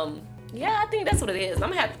 yeah, I think that's what it is. I'm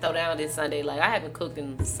gonna have to throw down this Sunday. Like, I haven't cooked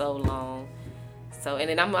in so long. So, and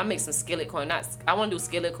then I make some skillet corn. I want to do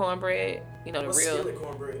skillet cornbread. You know, What's real skillet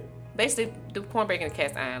cornbread? Basically, the cornbread in the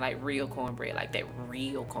cast iron, like real cornbread, like that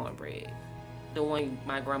real cornbread, the one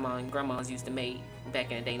my grandma and grandmas used to make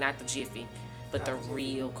back in the day. Not the Jiffy, but the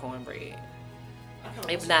real cornbread.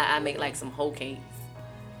 If not, I make like some whole cakes.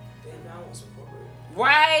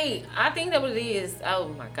 Right, I think that's what it is. Oh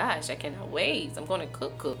my gosh, I cannot wait. I'm gonna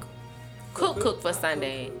cook for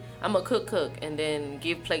Sunday. I'm gonna cook and then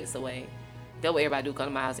give plates away. That way everybody do come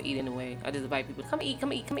to my house and eat anyway. I just invite people, come eat.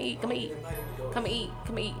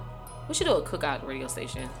 We should do a cookout radio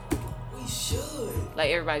station. We We should. Like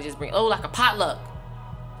everybody just bring, like a potluck.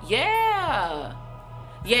 Yeah.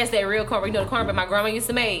 Yes, that real cornbread. You know the cornbread my grandma used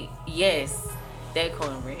to make? Yes, that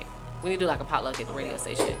cornbread. We need to do like a potluck at the radio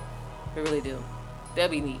station. We really do.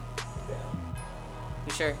 That'll be neat.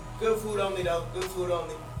 You sure? Good food only though. Good food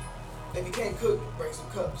only. If you can't cook, bring some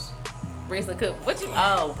cups. Bring some cups. What you?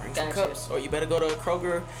 Oh, bring gotcha. some cups. Or you better go to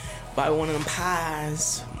Kroger, buy one of them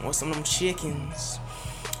pies, or some of them chickens,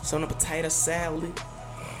 some of the potato salad.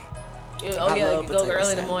 Oh yeah, you go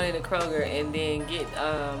early in the morning to Kroger and then get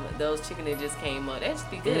those chicken that just came up. That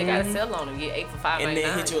should be good. They got a sell on them. Get 8 for $5.99. And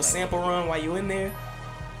then hit you a sample run while you in there.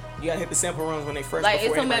 You gotta hit the sample runs when they fresh. Like it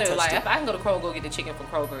don't anybody matter. Like touched if I can go to Kroger, go get the chicken from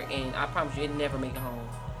Kroger, and I promise you, it never make it home.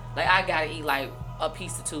 Like I gotta eat like a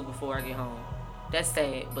piece or two before I get home. That's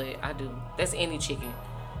sad, but I do. That's any chicken.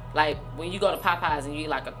 Like when you go to Popeyes and you eat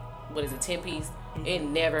like a 10-piece, it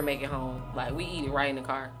never make it home. Like we eat it right in the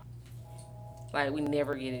car. Like we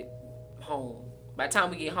never get it home. By the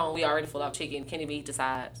time we get home, we already full off chicken. Can't even eat the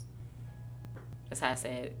sides. That's how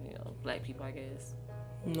sad, black people, I guess.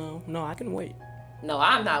 No, I can wait. No,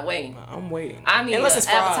 I'm not waiting. I'm waiting. I need unless an it's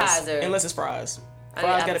fries. appetizer. Unless it's fries.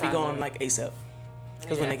 Fries gotta be going like ASAP.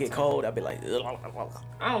 Because when they get cold, I'll be like, ugh.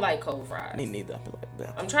 I don't like cold fries. Me neither. I'll be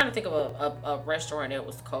like, I'm trying to think of a restaurant that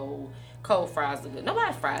was cold. Cold fries are good.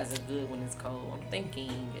 Nobody's fries are good when it's cold. I'm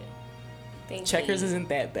thinking. Checkers isn't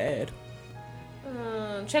that bad.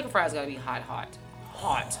 Checker fries gotta be hot.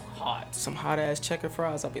 Some hot ass checker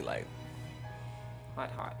fries, I'll be like,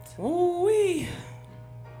 hot. Ooh-wee.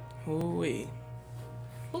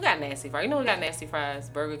 Who got nasty fries? You know who got nasty fries?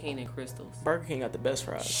 Burger King and Crystals. Burger King got the best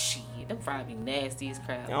fries. Shit, them fries be nasty as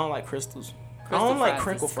crap. I don't like Crystals. Crystal I don't like fries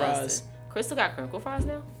crinkle disgusting. fries. Crystal got crinkle fries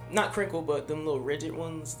now? Not crinkle, but them little rigid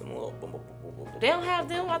ones. Them little. They don't have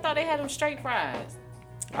them. I thought they had them straight fries.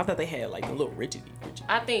 I thought they had like a little rigid.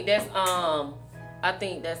 I think that's I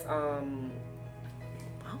don't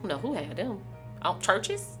know who had them.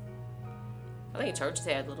 Churches? I think Churches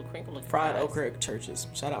had little crinkle looking Fried fries. okra at Churches.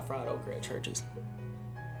 Shout out fried okra at Churches.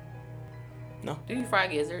 No. Do you fry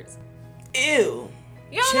gizzards? Ew.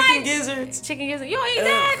 You don't Chicken like gizzards. Chicken gizzards. You don't eat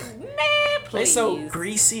that? Man, please. They so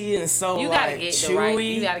greasy and so you gotta like get chewy. the right.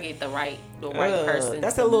 You gotta get the right person.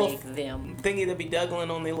 That's to a little make them. thingy that be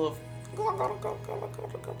duggling on their little.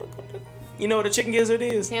 You know what a chicken gizzard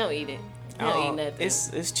is? He don't eat it. He don't eat nothing. It's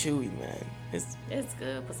chewy, man. It's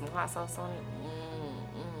good. Put some hot sauce on it.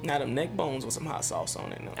 Now them neck bones with some hot sauce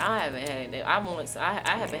on it. No. I haven't had it. I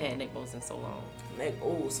haven't had neck bones in so long.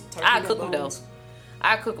 Some turkey I neck cook them though. bones.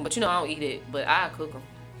 I cook them, but I don't eat it. But I cook them.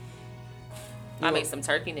 I make some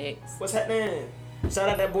turkey necks. What's happening? Shout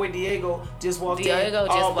out that boy Diego. Just walked in. Diego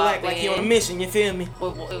just all black walked like he in. on a mission. You feel me?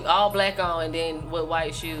 With all black on and then with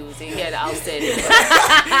white shoes. And he had to offset it.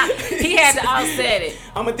 He had to offset it.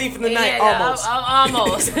 I'm a thief in the He night. had to- Almost.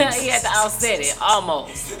 Almost. He had to offset it.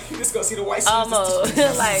 Almost. You just go see the white shoes. Almost.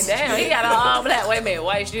 Like, damn, he got all black. Wait a minute,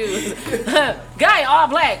 white shoes. Guy, all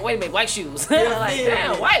black. Wait a minute, white shoes. Like,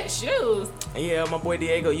 damn, white shoes. Yeah, my boy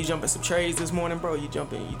Diego, you jumping some trades this morning, bro. You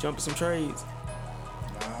jumping some trades.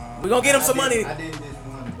 We gonna get him some money. I didn't this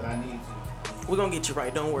morning, but I need to. We're gonna get you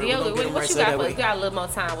right. Don't worry. Diego, We're gonna get him what right you so got that for us? way. We got a little more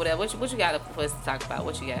time, whatever. What you got for us to talk about?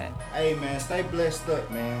 What you got? Hey man, stay blessed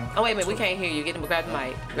up, man. Oh wait a minute, we can't hear you. Get him, grab the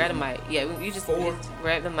mic. Grab the mic. Yeah, you just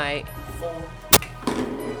grab the mic.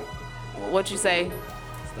 What you say?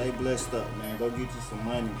 Stay blessed up, man. Go get you some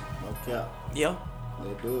money. No cap. Yeah.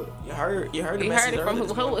 Let's do it. You heard the You heard message it from earlier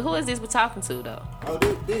this morning. who is this we're talking to though? Oh,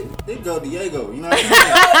 this go Diego. You know what I'm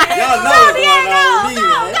saying? Y'all know what's going on with me,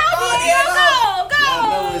 man. Go Diego! Y'all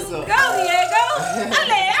know what's up. Go Diego!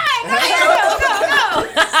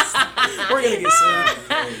 We're gonna get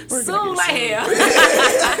sued. Sue like hell.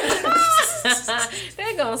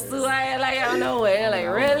 They gonna sue like out of nowhere. Like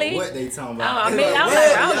really? What they talking about? I mean, I'm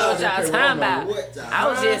like, I don't know what y'all Y'all talking about. what y'all- I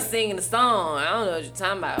was just singing the song. I don't know what you're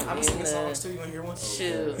talking about. I'm singing songs too. You wanna hear one?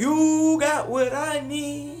 Shoot. You got what I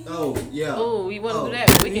need. Oh yeah. Oh, we want to do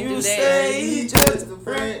that. We can You do that. say he just a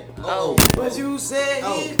friend. Oh. But you say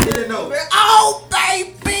Oh, he didn't know. Oh,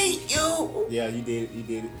 baby, you. Yeah, you did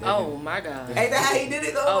it. Oh my God. Ain't that how he did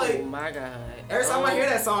it though? Oh Like, my God. every time I hear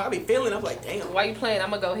that song, I be feeling. I'm like, damn. While you playing, I'm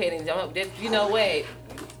gonna go ahead and jump. You know what?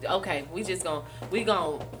 Okay, we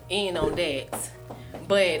gonna end on that.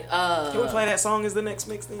 But Can we play that song as the next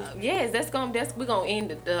mix thing? yes, we gonna end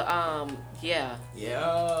the yeah.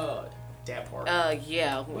 Yeah, that part.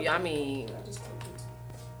 Yeah. I mean,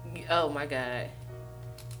 oh my God.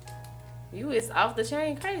 You is off the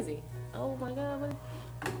chain crazy. Oh my God. Man.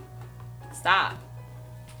 Stop.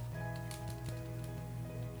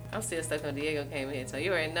 I'm still stuck on Diego came in. So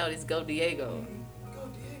you already know this. Go Diego. Go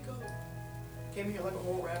Diego. Came here like a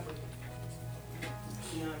whole rapper.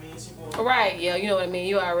 You know what I mean? It's your boy. Right, yeah, you know what I mean.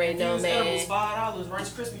 You already know, Infused man. edibles, $5. Rice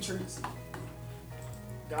Krispie treats.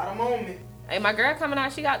 Got them on me. Hey, my girl coming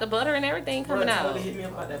out. She got the butter and everything coming Bruh, out. tell her to hit me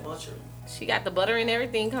up about that butter. She got the butter and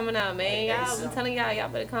everything coming out, man. Hey, Y'all, ASAP. I'm telling y'all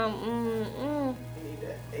better come. I need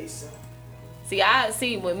that ASAP.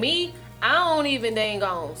 See, with me, I don't even dang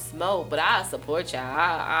gon' smoke, but I support y'all.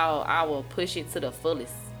 I will push it to the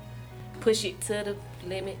fullest, push it to the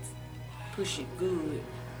limits, push it good.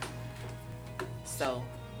 So,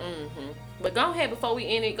 But go ahead before we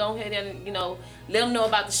end it. Go ahead and let them know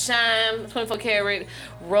about the Shine 24 karat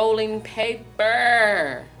rolling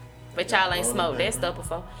paper. Bet y'all ain't smoked that stuff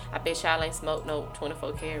before. I bet y'all ain't smoked no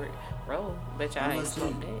 24 karat roll. Bet y'all ain't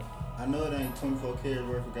smoked that. I know it ain't 24 karat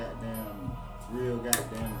worth of real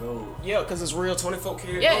goddamn gold. Yeah, because it's real 24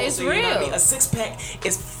 karat Yeah, gold. it's so you know what I real. mean? A 6-pack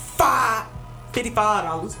is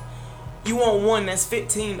 $55. You want one that's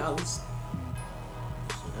 $15.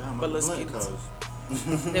 But let's get it.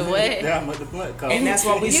 The what? Yeah, the blunt cost. And that's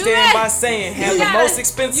why we You stand got- by saying have you the got- most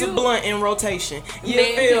expensive you- blunt in rotation. You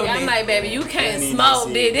Man, feel me? I'm like, baby, you can't Can't even smoke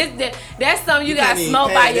see this. That's something you You got can't to even smoke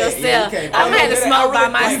pay by that. Yeah, you yourself. can't I'm pay had to that. smoke by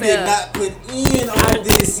You did myself. not put in on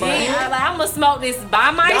this, Yeah, man. I'm gonna smoke this by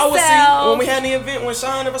Y'all myself. will see when we had the event when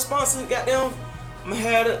Sean ever sponsored, goddamn, I'm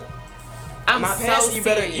had it. I'm not so passing.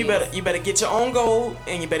 serious. You better get your own gold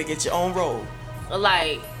and you better get your own roll.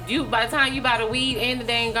 Like you, by the time you buy the weed and the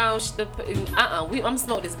dang gone, I'm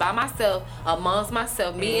smoke this by myself, amongst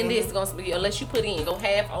myself. Me and this gonna be unless you put in, go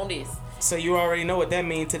half on this. So you already know what that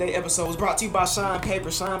means. Today's episode was brought to you by Shine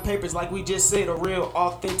Paper. Shine Paper's, like we just said, a real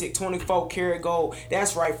authentic 24 karat gold.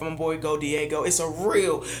 That's right, from my boy Go Diego. It's a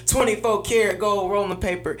real 24 karat gold rolling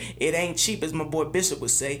paper. It ain't cheap, as my boy Bishop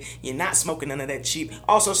would say. You're not smoking none of that cheap.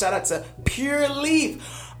 Also, shout out to Pure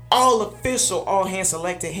Leaf, all official, all hand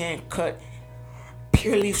selected, hand cut.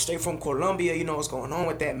 Pure Leaf straight from Colombia. You know what's going on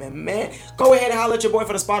with that, man. Go ahead and holler at your boy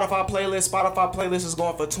for the Spotify playlist. Spotify playlist is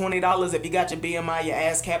going for $20 if you got your BMI, your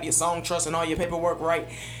ASCAP, your song trust, and all your paperwork right.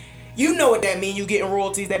 You know what that means. You getting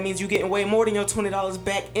royalties. That means you getting way more than your $20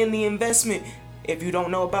 back in the investment. If you don't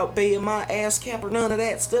know about BMI, ASCAP, or none of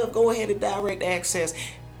that stuff, go ahead and direct access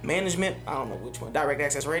management. I don't know which one. Direct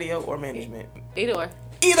access radio or management. Either or.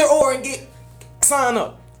 Either or, and sign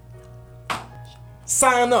up.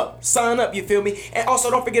 Sign up, you feel me? And also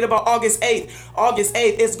don't forget about August 8th. August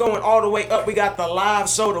 8th, it's going all the way up. We got the live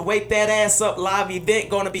show, the Wake That Ass Up live event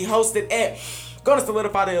going to be hosted at, going to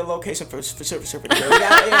solidify the location for sure.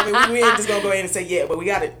 We ain't just going to go ahead and say yeah, but we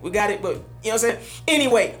got it, but you know what I'm saying?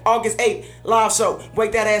 Anyway, August 8th, live show,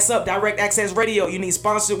 Wake That Ass Up, direct access radio. You need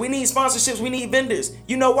sponsors. We need sponsorships. We need vendors.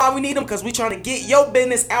 You know why we need them? Because we trying to get your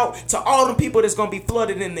business out to all the people that's going to be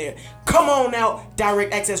flooded in there. Come on out,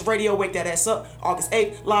 direct access radio, Wake That Ass Up, August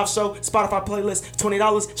 8th, live show, Spotify playlist,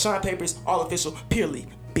 $20, Shine Papers, all official, purely,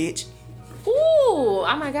 bitch. Ooh,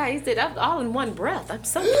 oh my God, you did that all in one breath. I'm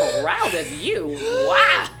so proud of you.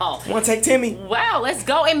 Wow. Want to take Timmy? Wow, let's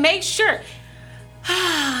go and make sure.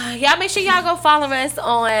 Y'all make sure y'all go follow us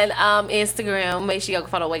on Instagram. Make sure y'all go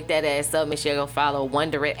follow Wake That Ass Up. Make sure y'all go follow One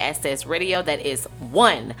Direct Access Radio. That is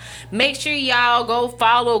one. Make sure y'all go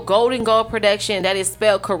follow Golden Gold Production. That is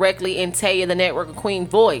spelled correctly in Taya, the Network of Queen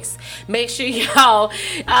Voice. Make sure y'all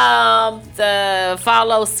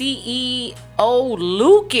follow CEO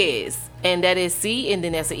Lucas. And that is C, and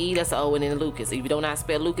then that's an E, that's an O, and then Lucas. If you don't know how to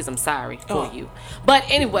spell Lucas, I'm sorry for you. But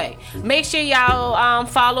anyway, make sure y'all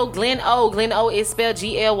follow Glenn O. Glenn O is spelled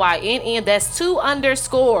Glynn. That's 2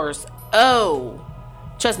 underscores O.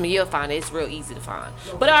 Trust me, you'll find it. It's real easy to find.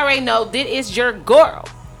 But I already know this is your girl.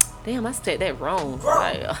 Damn, I said that wrong.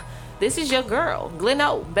 This is your girl, Glenn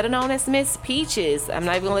O, better known as Miss Peaches. I'm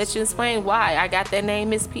not even gonna let you explain why I got that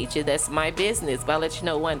name, Miss Peaches. That's my business, but I'll let you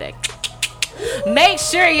know one day. Make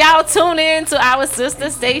sure y'all tune in to our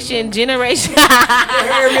sister station, Generation. You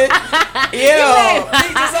heard me? Yeah.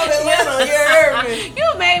 Peaches of Atlanta. You heard me?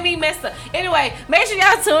 You made me mess up. Anyway, make sure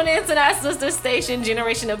y'all tune in to our sister station,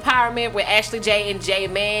 Generation Empowerment, with Ashley J and J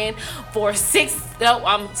Man for 4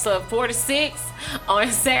 to 6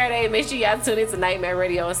 on Saturday. Make sure y'all tune in to Nightmare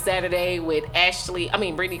Radio on Saturday with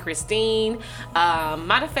Brittany Christine.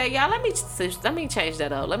 Matter of fact, y'all, let me change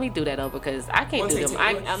that up. Let me do that up because I can't do them.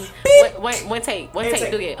 One take. Do it.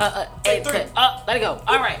 Take 3. Let it go.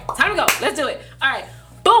 All right, time to go. Let's do it. All right.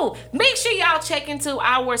 Boom. Make sure y'all check into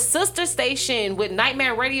our sister station with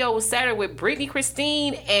Nightmare Radio Saturday with Brittany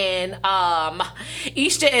Christine and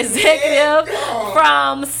Easter Executive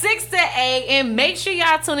from 6 to 8. And make sure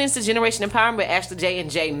y'all tune in to Generation Empowerment with Ashley J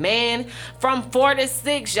and J Man from 4 to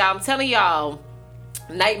 6. Y'all, I'm telling y'all.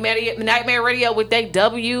 Nightmare Radio with their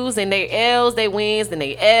W's and their L's, they wins and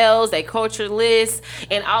their L's, they culture list,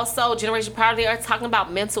 and also Generation Power. They are talking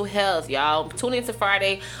about mental health, y'all. Tune in to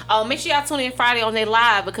Friday. Make sure y'all tune in Friday on their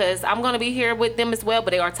live because I'm gonna be here with them as well.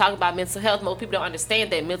 But they are talking about mental health. Most people don't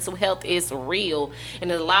understand that mental health is real,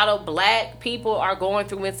 and a lot of black people are going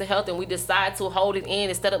through mental health, and we decide to hold it in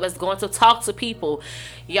instead of us going to talk to people.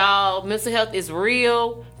 Y'all, mental health is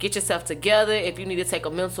real. Get yourself together. If you need to take a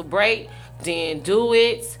mental break, then do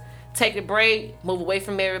it. Take a break. Move away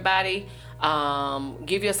from everybody.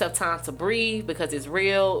 Give yourself time to breathe because it's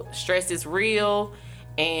real. Stress is real.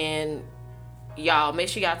 And y'all, make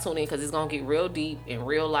sure y'all tune in because it's going to get real deep in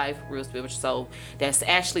real life, real spiritual. So that's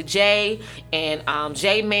Ashley J and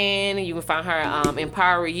J Man. You can find her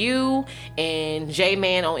Empower You and J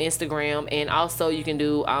Man on Instagram. And also you can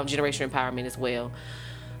do Generation Empowerment as well.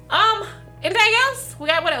 Anything else?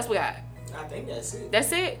 What else we got? I think that's it.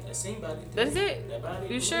 That's it? That's anybody. That's it?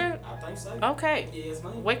 You sure? I think so. Okay. Yes,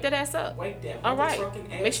 ma'am. Wake that ass up. Wake that all right.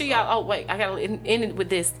 Make sure y'all, up. I gotta end it with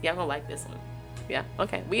this. Y'all gonna like this one. Yeah,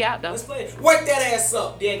 okay. We out though. Let's play it. Wake that ass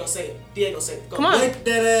up. Diego say it. Diego say it. Go. Come on. Wake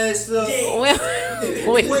that ass up. Yeah.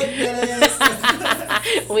 Wake that ass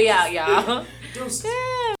up. We out, y'all.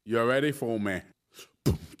 You ready for me?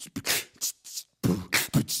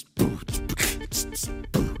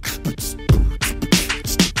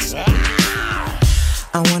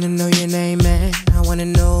 I wanna know your name, man. I wanna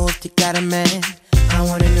know if you got a man. I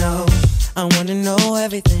wanna know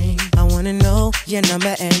everything. I wanna know your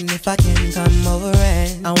number and if I can come over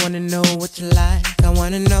and I wanna know what you like. I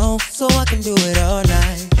wanna know so I can do it all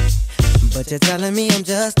night. But you're telling me I'm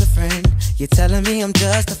just a friend. You're telling me I'm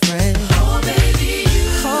just a friend. Oh baby,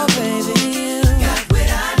 you got what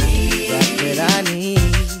I need. Got what I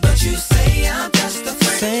need. But you say I'm just a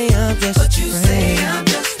friend. Say I'm just a friend. But you say I'm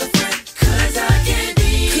just a friend. 'Cause I can be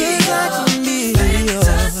your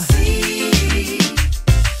fantasy.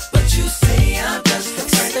 But you say I'm just a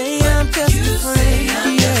friend. Say I'm just a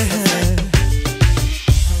friend. Yeah.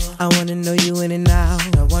 I wanna know you in and out.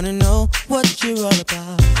 I wanna know what you're all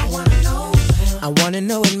about. I wanna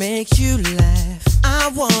know what makes you laugh. I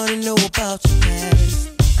wanna know about your past.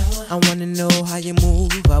 I wanna know how you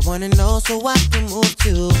move. I wanna know so I can move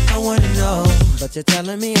too. I wanna know, but you're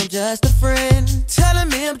telling me I'm just a friend. Telling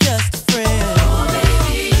me I'm just a friend.